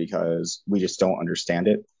because we just don't understand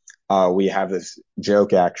it. We have this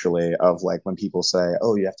joke actually of like when people say,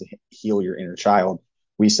 oh, you have to heal your inner child,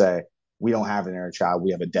 we say we don't have an inner child,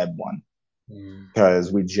 we have a dead one, Mm.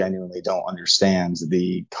 because we genuinely don't understand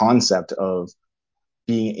the concept of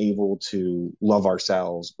being able to love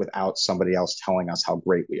ourselves without somebody else telling us how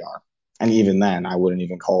great we are. And even then, I wouldn't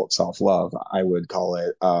even call it self-love. I would call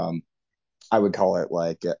it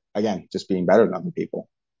like, again, just being better than other people.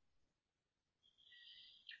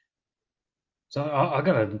 So I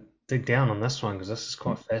got to dig down on this one because this is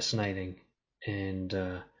quite fascinating, and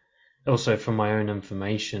also for my own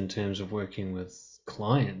information in terms of working with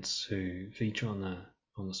clients who feature on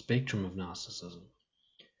the spectrum of narcissism.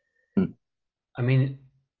 Hmm. I mean,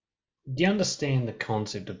 do you understand the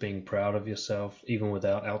concept of being proud of yourself even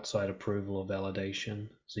without outside approval or validation?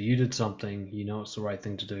 So you did something, you know it's the right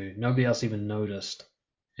thing to do. Nobody else even noticed,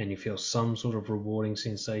 and you feel some sort of rewarding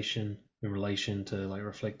sensation in relation to like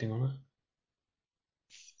reflecting on it.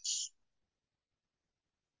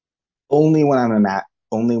 Only when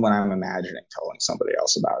only when I'm imagining telling somebody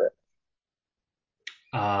else about it.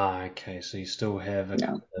 Okay, so you still have a Yeah,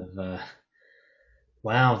 kind of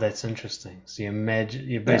wow, that's interesting. So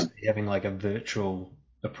you're yeah. basically having like a virtual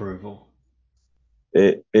approval.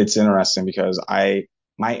 It's interesting because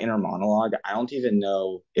my inner monologue, I don't even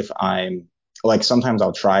know if I'm like sometimes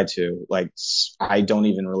I'll try to like I don't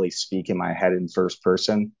even really speak in my head in first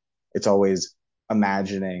person. It's always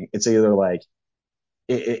imagining. It's either like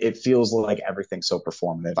it feels like everything's so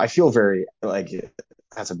performative. I feel very like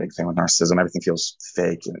that's a big thing with narcissism. Everything feels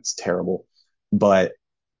fake and it's terrible. But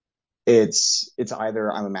it's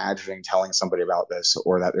either I'm imagining telling somebody about this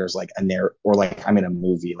or that there's like or like I'm in a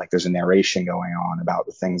movie, like there's a narration going on about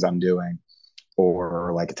the things I'm doing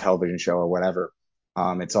or like a television show or whatever.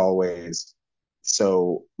 It's always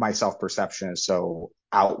so my self perception is so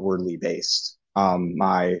outwardly based.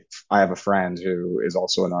 I have a friend who is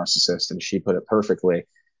also a narcissist, and she put it perfectly,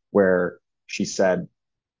 where she said,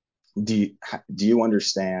 "Do you, do you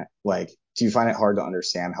understand? Like, do you find it hard to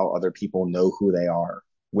understand how other people know who they are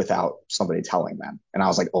without somebody telling them?" And I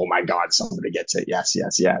was like, "Oh my god, somebody gets it! Yes,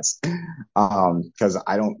 yes, yes." Because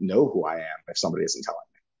I don't know who I am if somebody isn't telling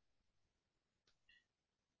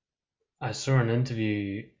I saw an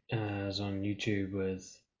interview on YouTube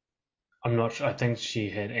with I'm not sure. I think she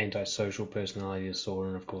had antisocial personality disorder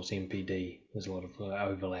and, of course, MPD. There's a lot of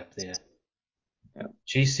overlap there. me.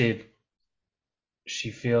 She said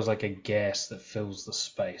she feels like a gas that fills the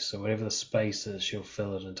space. So whatever the space is, she'll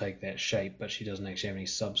fill it and take that shape, but she doesn't actually have any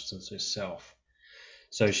substance herself.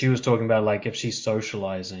 So she was talking about like if she's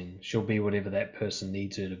socializing, she'll be whatever that person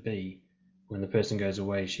needs her to be. When the person goes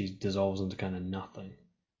away, she dissolves into kind of nothing.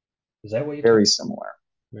 Is that what you're talking? Very similar.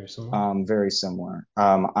 Very similar. Very similar.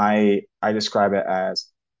 I describe it as,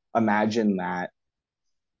 imagine that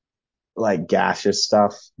like gaseous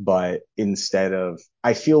stuff, but instead of,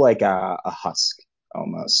 I feel like a husk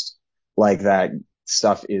almost. Like that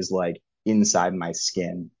stuff is like inside my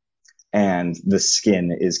skin, and the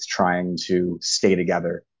skin is trying to stay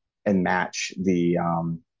together and match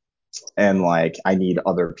and like I need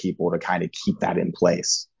other people to kind of keep that in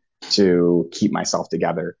place to keep myself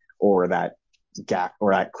together, or that gap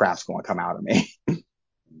or that crap's going to come out of me.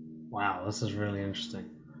 Wow, this is really interesting.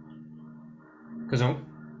 Because on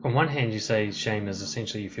one hand, you say shame is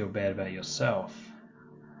essentially you feel bad about yourself.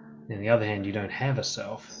 And on the other hand, you don't have a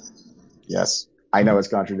self. Yes, I know it's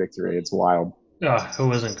contradictory. It's wild.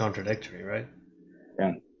 Who isn't contradictory, right?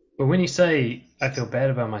 Yeah. But when you say I feel bad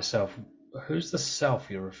about myself, who's the self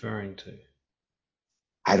you're referring to?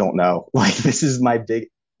 I don't know. Like this is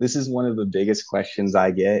one of the biggest questions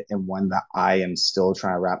I get, and one that I am still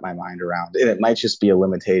trying to wrap my mind around. And it might just be a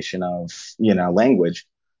limitation of, language,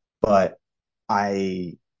 but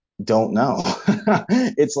I don't know.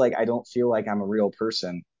 It's like I don't feel like I'm a real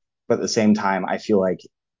person, but at the same time, I feel like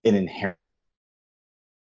an inherent,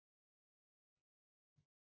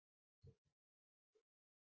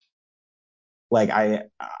 like I've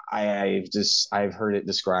heard it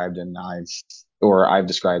described, and I've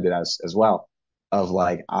described it as well, of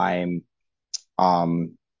like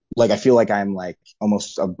um like I feel like I'm like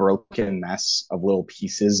almost a broken mess of little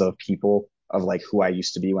pieces of people, of like who I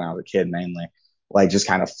used to be when I was a kid, mainly, like just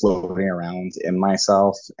kind of floating around in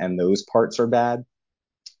myself, and those parts are bad.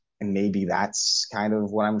 And maybe that's kind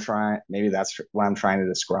of what maybe that's what I'm trying to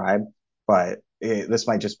describe, but this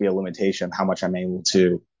might just be a limitation of how much I'm able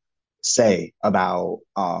to say about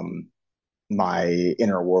my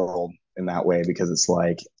inner world in that way, because it's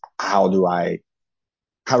like, how do I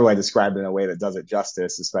how do I describe it in a way that does it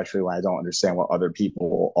justice, especially when I don't understand what other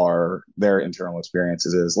people are, their internal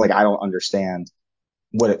experiences is. Like, I don't understand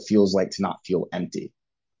what it feels like to not feel empty.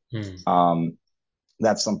 Hmm. Um,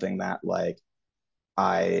 that's something that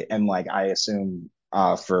I assume,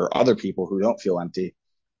 for other people who don't feel empty,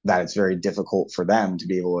 that it's very difficult for them to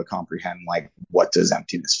be able to comprehend, like, what does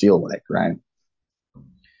emptiness feel like, right?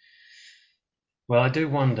 Well, I do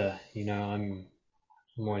wonder, I'm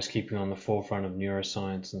always keeping on the forefront of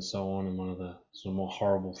neuroscience and so on, and one of the sort of more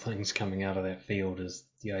horrible things coming out of that field is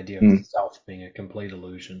the idea of the Mm, self being a complete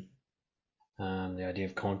illusion. The idea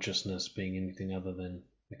of consciousness being anything other than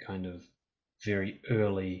the kind of very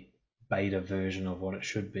early beta version of what it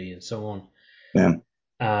should be, and so on. yeah,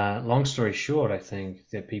 Long story short, I think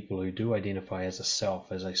that people who do identify as a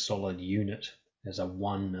self, as a solid unit, as a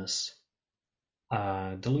oneness,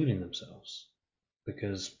 are deluding themselves.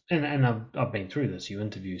 Because, and I've been through this, you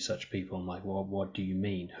interview such people, and like, well, what do you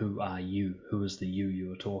mean? Who are you? Who is the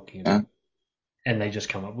you are talking yeah, about? And they just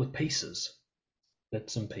come up with pieces,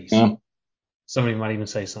 bits and pieces. yeah, Somebody might even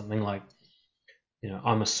say something like,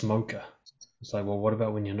 I'm a smoker. It's like, well, what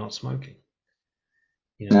about when you're not smoking?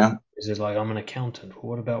 yeah. Is it like, I'm an accountant?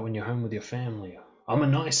 Well, what about when you're home with your family? I'm a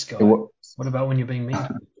nice It, guy. What about when you're being mean to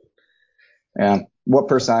people? yeah. What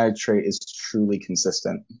personality trait is truly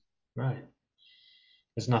consistent? Right.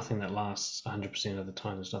 There's nothing that lasts 100% of the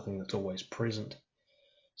time. There's nothing that's always present.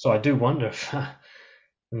 So I do wonder if,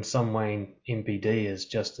 in some way, MPD is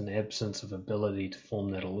just an absence of ability to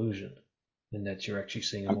form that illusion, and that you're actually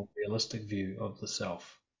seeing a more realistic view of the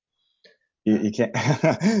self. You can't.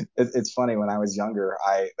 It's funny, when I was younger,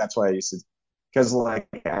 that's why I used to, because like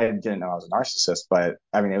I didn't know I was a narcissist, but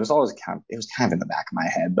I mean, it was kind of in the back of my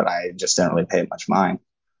head, but I just didn't really pay much mind.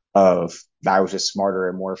 Of I was just smarter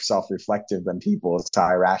and more self-reflective than people. It's how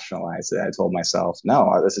I rationalized it. I told myself,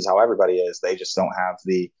 no, this is how everybody is. They just don't have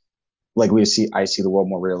the, like, I see the world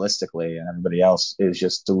more realistically, and everybody else is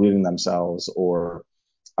just deluding themselves, or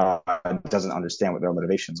uh, doesn't understand what their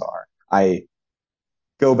motivations are. I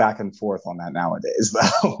go back and forth on that nowadays,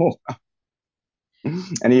 though.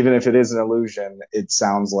 And even if it is an illusion, it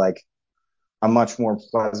sounds like a much more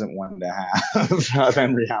pleasant one to have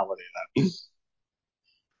than reality.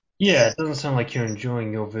 Yeah, it doesn't sound like you're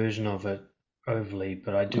enjoying your version of it overly,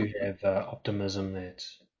 but I do have optimism that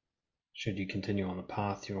should you continue on the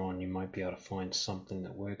path you're on, you might be able to find something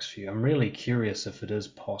that works for you. I'm really curious if it is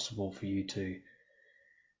possible for you to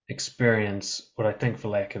experience what I think, for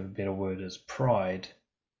lack of a better word, is pride.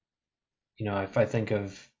 If I think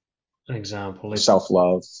of an example, let's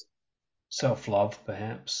Self-love. self-love,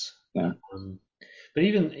 perhaps. Yeah. Um, but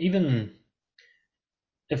even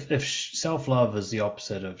if self-love is the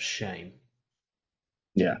opposite of shame,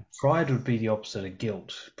 Yeah. pride would be the opposite of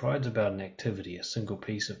guilt. Pride's about an activity, a single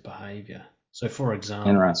piece of behavior. So, for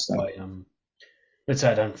example, Interesting. let's say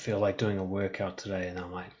I don't feel like doing a workout today, and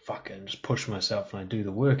I'm like, fuck it, and just push myself and I do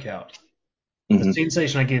the workout. The Hmm.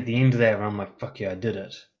 sensation I get at the end of that, where I'm like, fuck yeah, I did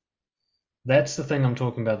it. That's the thing I'm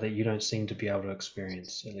talking about that you don't seem to be able to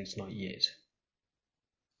experience, at least not yet.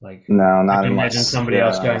 Like, No, I not can imagine unless, somebody yeah,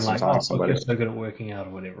 else going unless I'm like, talking "Oh, to fuck, somebody. you're so good at working out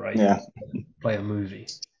or whatever, right? Yeah. Play a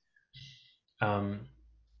movie." Um,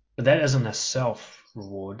 but that isn't a self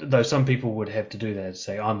reward, though some people would have to do that,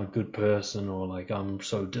 say, "I'm a good person," or like, "I'm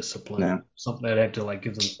so disciplined." Yeah. Something they'd have to like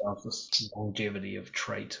give themselves this longevity of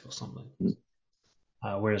trait or something.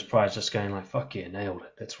 Whereas pride's just going like, "Fuck yeah, nailed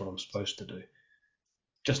it. That's what I'm supposed to do."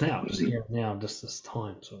 Just now, just Mhm. here and now, just this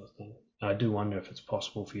time, sort of thing. I do wonder if it's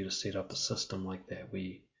possible for you to set up a system like that where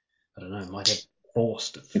you, I don't know, might have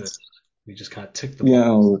forced at first. It's, We just kind of tick the you box.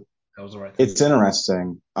 know, That was the right thing. it's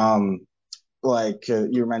interesting. Like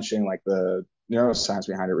you were mentioning, like the neuroscience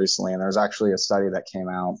behind it recently, and there's actually a study that came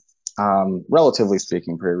out, relatively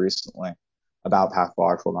speaking, pretty recently about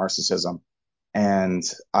pathological narcissism. And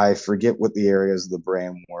I forget what the areas of the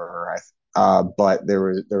brain were, but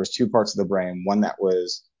there was two parts of the brain, one that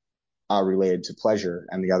was related to pleasure,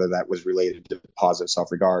 and the other that was related to positive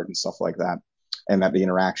self-regard and stuff like that. And that the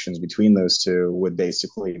interactions between those two would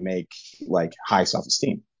basically make like high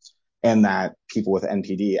self-esteem, and that people with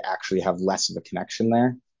NPD actually have less of a connection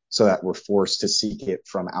there, so that we're forced to seek it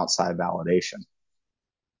from outside validation.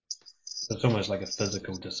 It's almost like a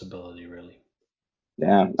physical disability, really.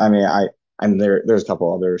 Yeah, I mean, there's a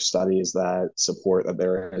couple other studies that support that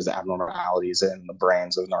there is abnormalities in the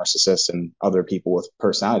brains of narcissists and other people with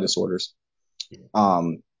personality disorders.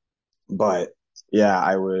 Um, but yeah,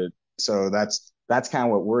 I would. So that's kind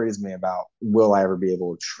of what worries me about. Will I ever be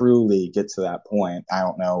able to truly get to that point? I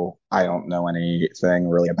don't know. I don't know anything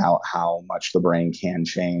really about how much the brain can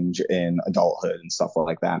change in adulthood and stuff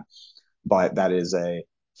like that. But that is a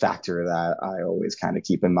factor that I always kind of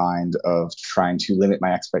keep in mind of trying to limit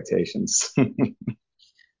my expectations.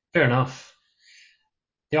 Fair enough.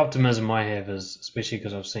 The optimism I have is, especially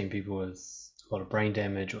because I've seen people with a lot of brain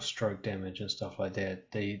damage or stroke damage and stuff like that,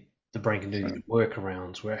 the brain can do these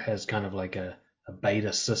workarounds where it has kind of like a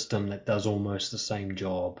beta system that does almost the same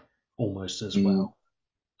job, almost as Mm, well,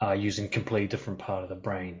 using a completely different part of the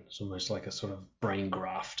brain. It's almost like a sort of brain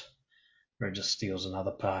graft where it just steals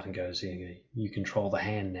another part and goes, "Here, you control the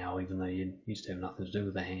hand now, even though you used to have nothing to do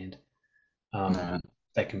with the hand." Um, yeah,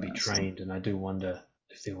 that can be interesting. trained, and I do wonder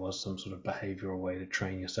if there was some sort of behavioral way to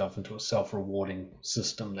train yourself into a self-rewarding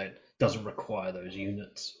system that doesn't require those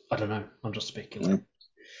units. I don't know. I'm just Yeah. speculating.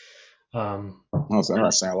 Um, Well, it's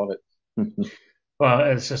interesting. I love it. well,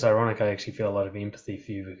 it's just ironic. I actually feel a lot of empathy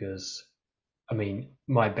for you because, I mean,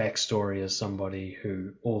 my backstory is somebody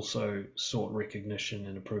who also sought recognition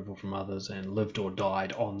and approval from others and lived or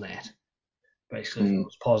died on that. Basically, if it Mm,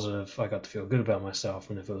 was positive, I got to feel good about myself,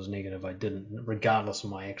 and if it was negative, I didn't, regardless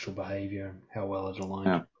of my actual behavior and how well it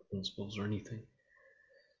aligned yeah. with my principles or anything.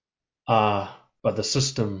 Uh, but the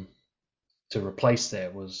system to replace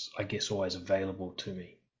that was, I guess, always available to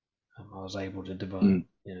me. I was able to Mm,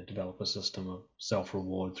 develop a system of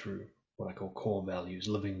self-reward through what I call core values,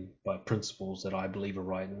 living by principles that I believe are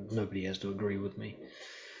right, and nobody has to agree with me.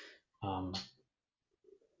 Um,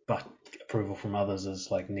 but approval from others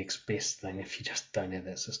is like next best thing if you just don't have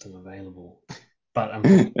that system available. But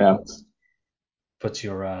yeah. unfortunately, puts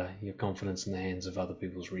your confidence in the hands of other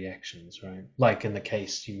people's reactions, right? Like in the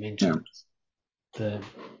case you Yeah. mentioned, the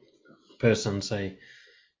person say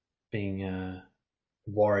being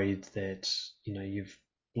worried that you've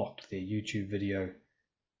blocked their YouTube video.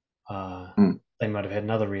 Uh, Mm, they might have had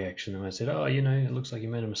another reaction. They might have said, "Oh, it looks like you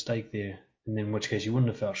made a mistake there," and then in which case you wouldn't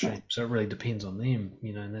have felt shame. So it really depends on them,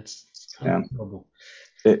 and that's kind of yeah. horrible.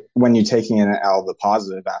 When you're taking in all the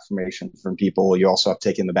positive affirmation from people, you also have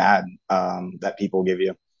taken the bad that people give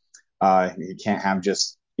you. You can't have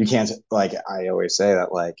just you can't like I always say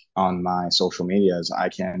that like on my social medias I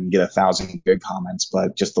can get 1,000 good comments,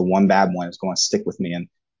 but just the one bad one is going to stick with me and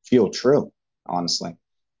feel true, honestly.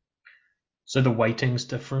 So the weighting's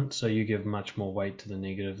different. So you give much more weight to the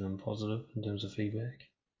negative than positive in terms of feedback.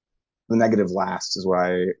 The negative lasts is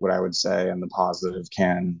what I would say, and the positive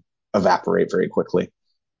can evaporate very quickly.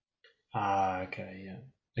 Ah, okay, yeah.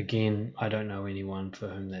 Again, I don't know anyone for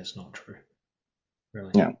whom that's not true,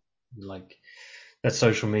 really. Yeah, Like, that's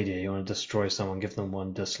social media. You want to destroy someone, give them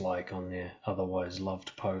one dislike on their otherwise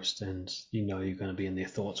loved post, and you're going to be in their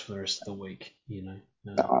thoughts for the rest of the week.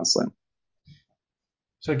 honestly.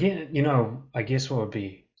 So again, I guess what would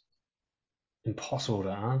be impossible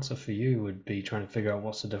to answer for you would be trying to figure out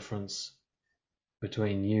what's the difference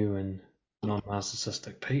between you and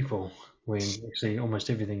non-narcissistic people when actually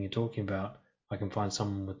almost everything you're talking about, I can find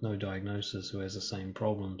someone with no diagnosis who has the same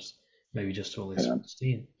problems, maybe just to a lesser Yeah.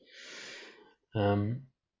 extent. I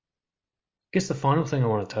guess the final thing I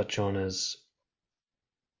want to touch on is,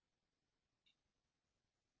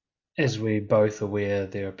 as we're both aware,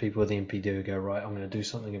 there are people with NPD who go, right, I'm going to do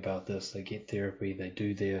something about this. They get therapy, they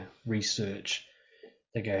do their research,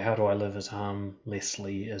 they go, how do I live as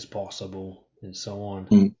harmlessly as possible, and so on.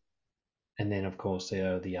 Mm. And then, of course,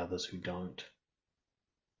 there are the others who don't.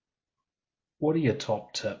 What are your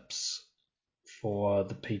top tips for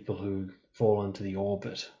the people who fall into the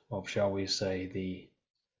orbit of, shall we say, the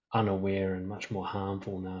unaware and much more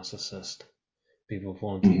harmful narcissist? People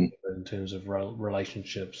fall into the Mhm. orbit in terms of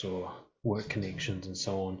relationships or work connections and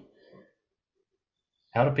so on.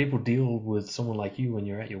 How do people deal with someone like you when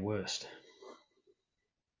you're at your worst?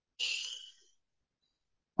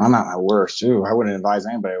 I'm at my worst too. I wouldn't advise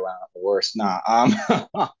anybody when I'm at the worst. Nah.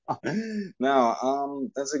 No.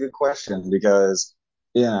 That's a good question because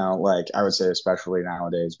like I would say, especially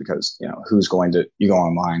nowadays, because who's going to you go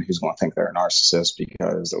online, who's going to think they're a narcissist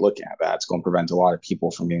because they're looking at that. It's going to prevent a lot of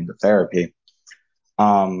people from getting to therapy.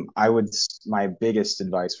 My biggest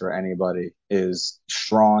advice for anybody is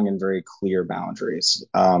strong and very clear boundaries.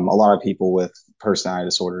 A lot of people with personality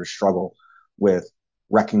disorders struggle with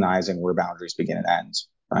recognizing where boundaries begin and end,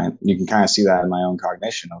 right? You can kind of see that in my own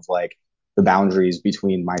cognition of like the boundaries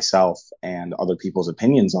between myself and other people's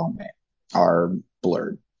opinions on me are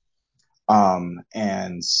blurred. And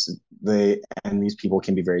these people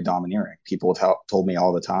can be very domineering. People told me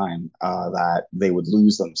all the time that they would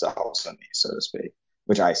lose themselves in me, so to speak,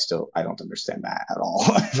 which I don't understand that at all,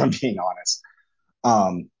 if I'm being honest.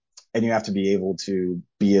 Um, and you have to be able to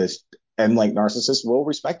and like narcissists will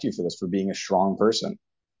respect you for this, for being a strong person.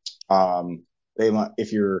 Um,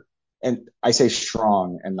 if you're, and I say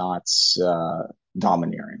strong and not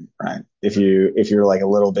domineering, right? If you're like a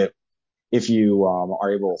little bit if you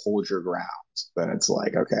are able to hold your ground, then it's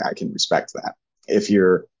like, okay, I can respect that. If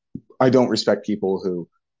you're, I don't respect people who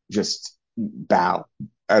just bow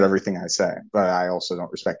at everything I say, but I also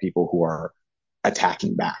don't respect people who are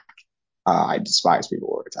attacking back. I despise people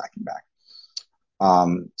who are attacking back.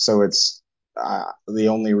 So it's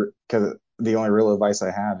because the only real advice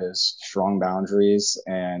I have is strong boundaries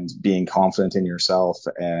and being confident in yourself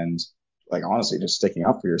and like honestly just sticking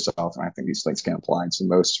up for yourself. And I think these things can apply to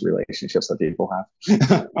most relationships that people have.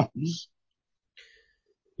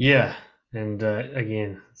 Yeah, and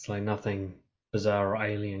again, it's like nothing bizarre or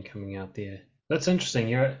alien coming out there. That's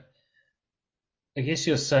interesting. I guess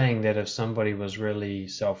you're saying that if somebody was really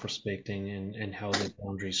self-respecting and held their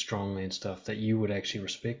boundaries strongly and stuff, that you would actually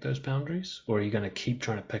respect those boundaries, or are you going to keep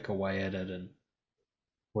trying to pick away at it and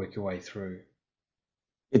work your way through?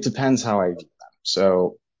 It depends how I view them.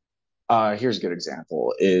 So here's a good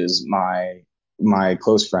example: is my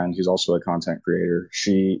close friend who's also a content creator.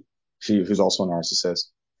 She who's also a narcissist.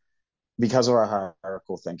 Because of our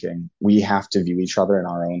hierarchical thinking, we have to view each other in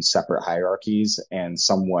our own separate hierarchies and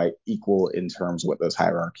somewhat equal in terms of what those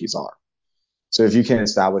hierarchies are. So if you can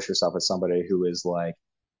establish yourself as somebody who is like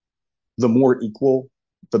the more equal,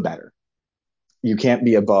 the better. You can't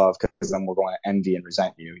be above because then we're going to envy and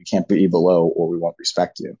resent you. You can't be below or we won't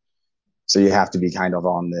respect you. So you have to be kind of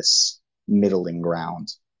on this middling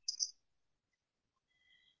ground.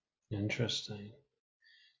 Interesting.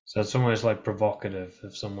 So it's almost like provocative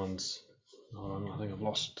if someone's. Hold on, I think I've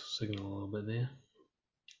lost signal a little bit there.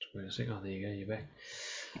 Wait a second. Oh, there you go. You're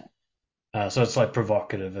back. So it's like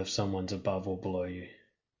provocative if someone's above or below you.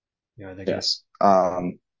 They go, Yes. yeah,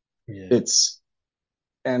 It's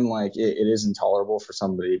and like it is intolerable for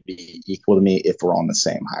somebody to be equal to me if we're on the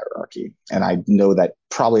same hierarchy. And I know that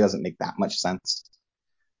probably doesn't make that much sense,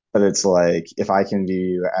 but it's like if I can view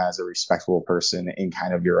you as a respectable person in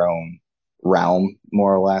kind of your own realm,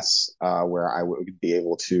 more or less, where I would be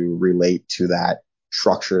able to relate to that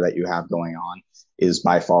structure that you have going on, is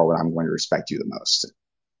by far what I'm going to respect you the most.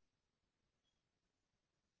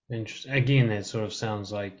 interesting. Again, that sort of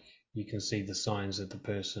sounds like you can see the signs that the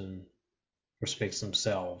person respects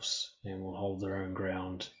themselves and will hold their own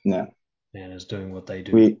ground Yeah, and is doing what they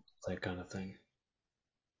do, we that kind of thing.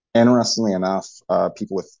 interestingly enough,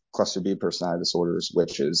 people with cluster B personality disorders,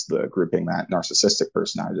 which is the grouping that narcissistic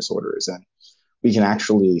personality disorder is in, we can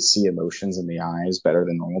actually see emotions in the eyes better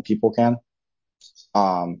than normal people can.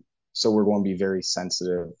 Um, so we're going to be very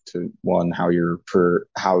sensitive to one how you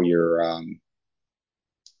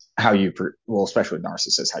well, especially with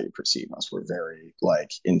narcissists, how you perceive us. We're very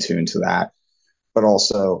like in tune to that. but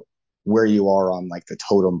also where you are on like the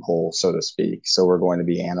totem pole, so to speak. So we're going to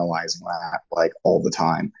be analyzing that like all the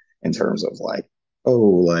time in terms of like, oh,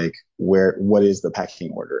 like what is the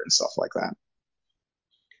pecking order and stuff like that.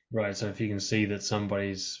 Right. So if you can see that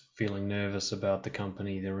somebody's feeling nervous about the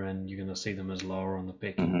company they're in, you're going to see them as lower on the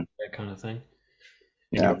pecking, Hmm. that kind of thing.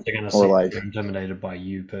 And you're Yeah. also going to Or see if like, they're intimidated by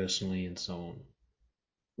you personally and so on.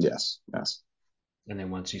 yes, yes. And then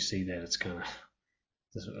once you see that, it's kind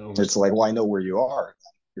of almost. It's like, well, I know where you are.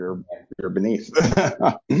 You're you're beneath.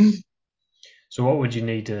 So what would you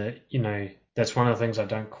need to, that's one of the things I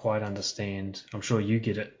don't quite understand. I'm sure you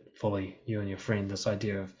get it fully, you and your friend, this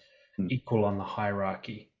idea of equal on the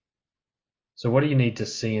hierarchy. So what do you need to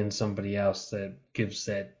see in somebody else that gives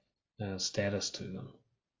that status to them?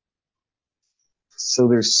 So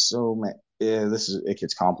there's so many. Yeah, it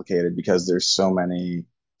gets complicated because there's so many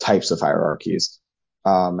types of hierarchies,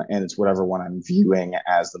 and it's whatever one I'm viewing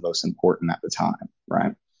as the most important at the time,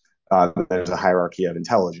 right? There's a hierarchy of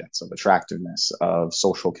intelligence, of attractiveness, of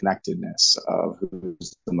social connectedness, of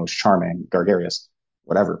who's the most charming, gregarious,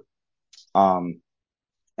 whatever. Um,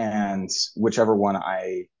 and whichever one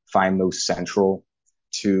I find most central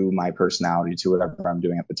to my personality, to whatever I'm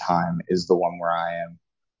doing at the time, is the one where I am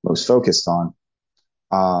most focused on.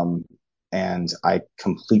 Um, and I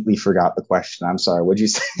completely forgot the question. I'm sorry. What'd you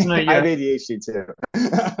say? No, I have yeah. ADHD too.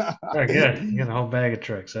 Oh, good. You got a whole bag of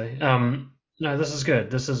tricks, eh? No, this is good.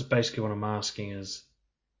 This is basically what I'm asking is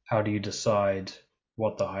how do you decide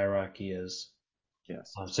what the hierarchy is?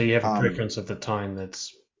 Yes. So you have a Um, preference at the time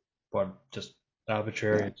that's what, just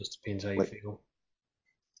arbitrary? yeah. It just depends how you Like feel.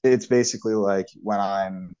 it's basically like when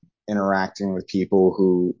I'm interacting with people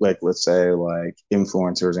who like let's say like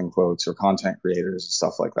influencers in quotes or content creators and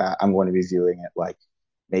stuff like that, I'm going to be viewing it like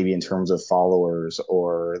maybe in terms of followers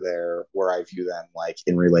or their where I view them like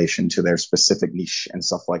in relation to their specific niche and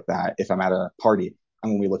stuff like that. If I'm at a party,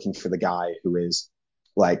 I'm going to be looking for the guy who is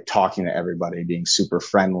like talking to everybody, being super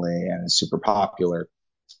friendly and super popular.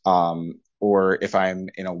 Or if I'm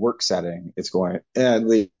in a work setting, it's going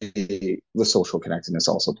the social connectedness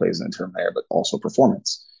also plays in term there, but also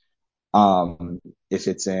performance. If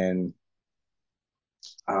it's in,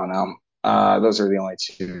 I don't know, those are the only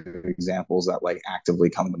two examples that like actively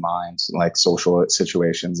come to mind, like social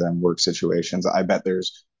situations and work situations. I bet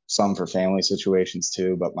there's some for family situations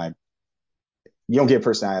too, but my you don't get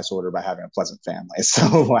personality disorder by having a pleasant family,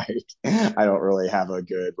 so like I don't really have a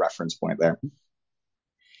good reference point there.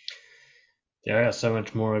 Yeah, I got so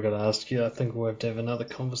much more I got to ask you. I think we'll have to have another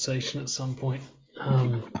conversation at some point.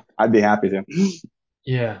 Um, I'd be happy to.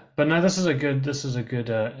 yeah, but no, this is a good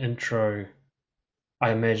intro.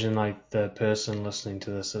 I imagine like the person listening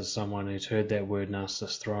to this is someone who's heard that word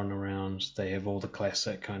narcissist thrown around. They have all the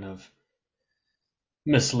classic kind of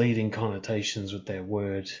misleading connotations with that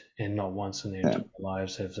word, and not once in their Yeah, entire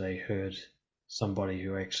lives have they heard somebody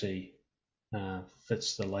who actually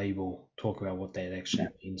fits the label talk about what that yeah, actually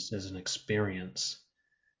means as an experience.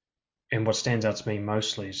 And what stands out to me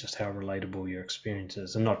mostly is just how relatable your experience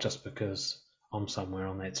is, and not just because I'm somewhere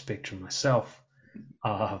on that spectrum myself,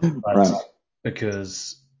 but right.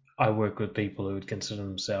 because I work with people who would consider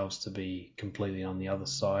themselves to be completely on the other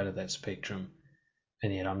side of that spectrum,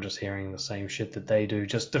 and yet I'm just hearing the same shit that they do,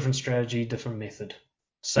 just different strategy, different method,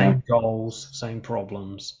 Yeah, same goals, same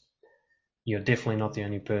problems. You're definitely not the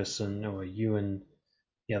only person, or you and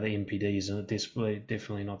the other MPDs are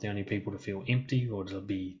definitely not the only people to feel empty or to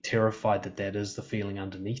be terrified that that is the feeling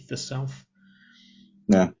underneath the self.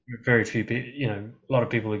 yeah, Very few people, a lot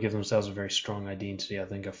of people who give themselves a very strong identity, I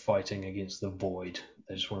think, are fighting against the void.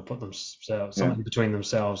 They just want to put themselves yeah. something between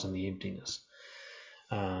themselves and the emptiness.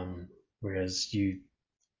 Whereas you,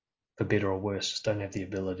 for better or worse, just don't have the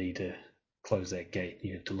ability to close that gate.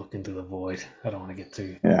 You have to look into the void. I don't want to get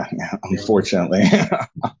too Yeah, yeah, there. unfortunately.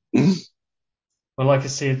 Well, like I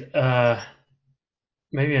said,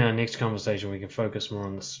 maybe in our next conversation we can focus more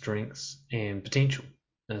on the strengths and potential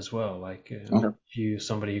as well. Like, Okay, if you're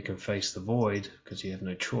somebody who can face the void because you have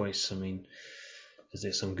no choice, I mean, is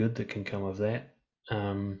there some good that can come of that?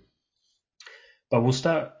 Um, but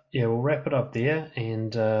we'll wrap it up there,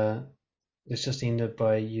 and let's just end it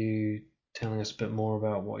by you telling us a bit more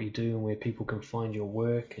about what you do and where people can find your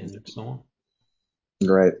work and so on.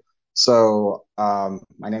 great. So,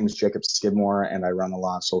 my name is Jacob Skidmore, and I run a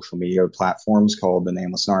lot of social media platforms called the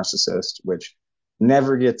Nameless Narcissist, which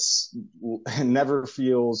never gets, never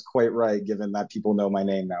feels quite right given that people know my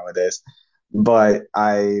name nowadays. But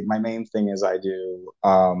my main thing is I do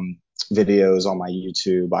videos on my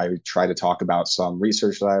YouTube. I try to talk about some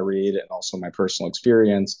research that I read and also my personal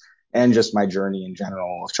experience and just my journey in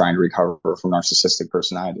general of trying to recover from narcissistic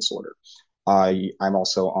personality disorder. I'm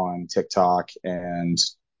also on TikTok and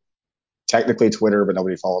technically Twitter, but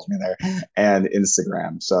nobody follows me there, and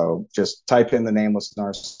Instagram. So just type in the Nameless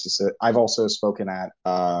Narcissist. I've also spoken at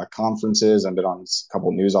conferences and been on a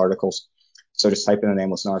couple news articles. So just type in a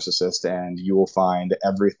Nameless Narcissist and you will find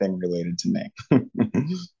everything related to me.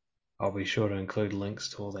 I'll be sure to include links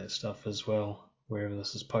to all that stuff as well, wherever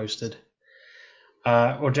this is posted.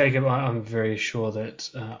 Well, Jacob, I'm very sure that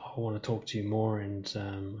I want to talk to you more, and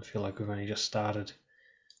I feel like we've only just started,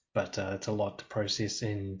 but it's a lot to process,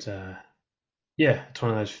 and yeah, it's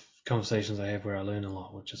one of those conversations I have where I learn a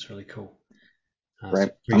lot, which is really cool. So Right.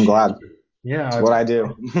 I'm appreciate glad. it. Yeah, It's what I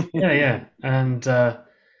do. yeah, and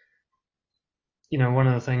one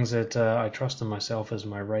of the things that I trust in myself is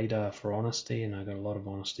my radar for honesty, and I got a lot of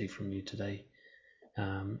honesty from you today,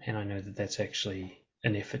 and I know that that's actually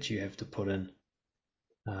an effort you have to put in,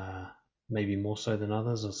 uh, maybe more so than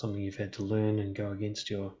others, or something you've had to learn and go against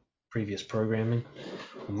your previous programming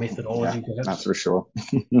or Yeah, methodology, that's perhaps. for sure.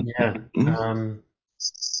 Yeah.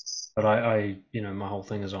 But my whole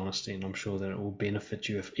thing is honesty, and I'm sure that it will benefit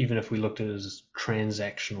you even if we looked at it as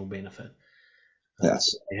transactional benefit.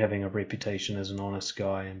 Yes. Having a reputation as an honest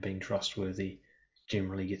guy and being trustworthy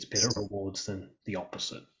generally gets better rewards than the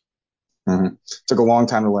opposite. Mm-hmm. Took a long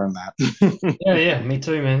time to learn that. Yeah, me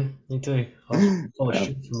too, man. Me too. I was full of Yeah,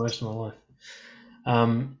 shit for most of my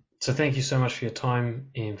life. So thank you so much for your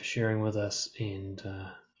time and for sharing with us, and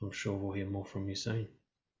I'm sure we'll hear more from you soon.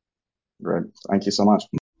 great. Thank you so much.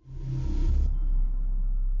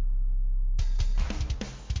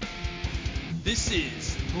 This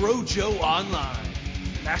is Bro Joe Online.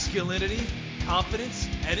 Masculinity, confidence,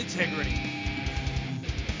 and integrity.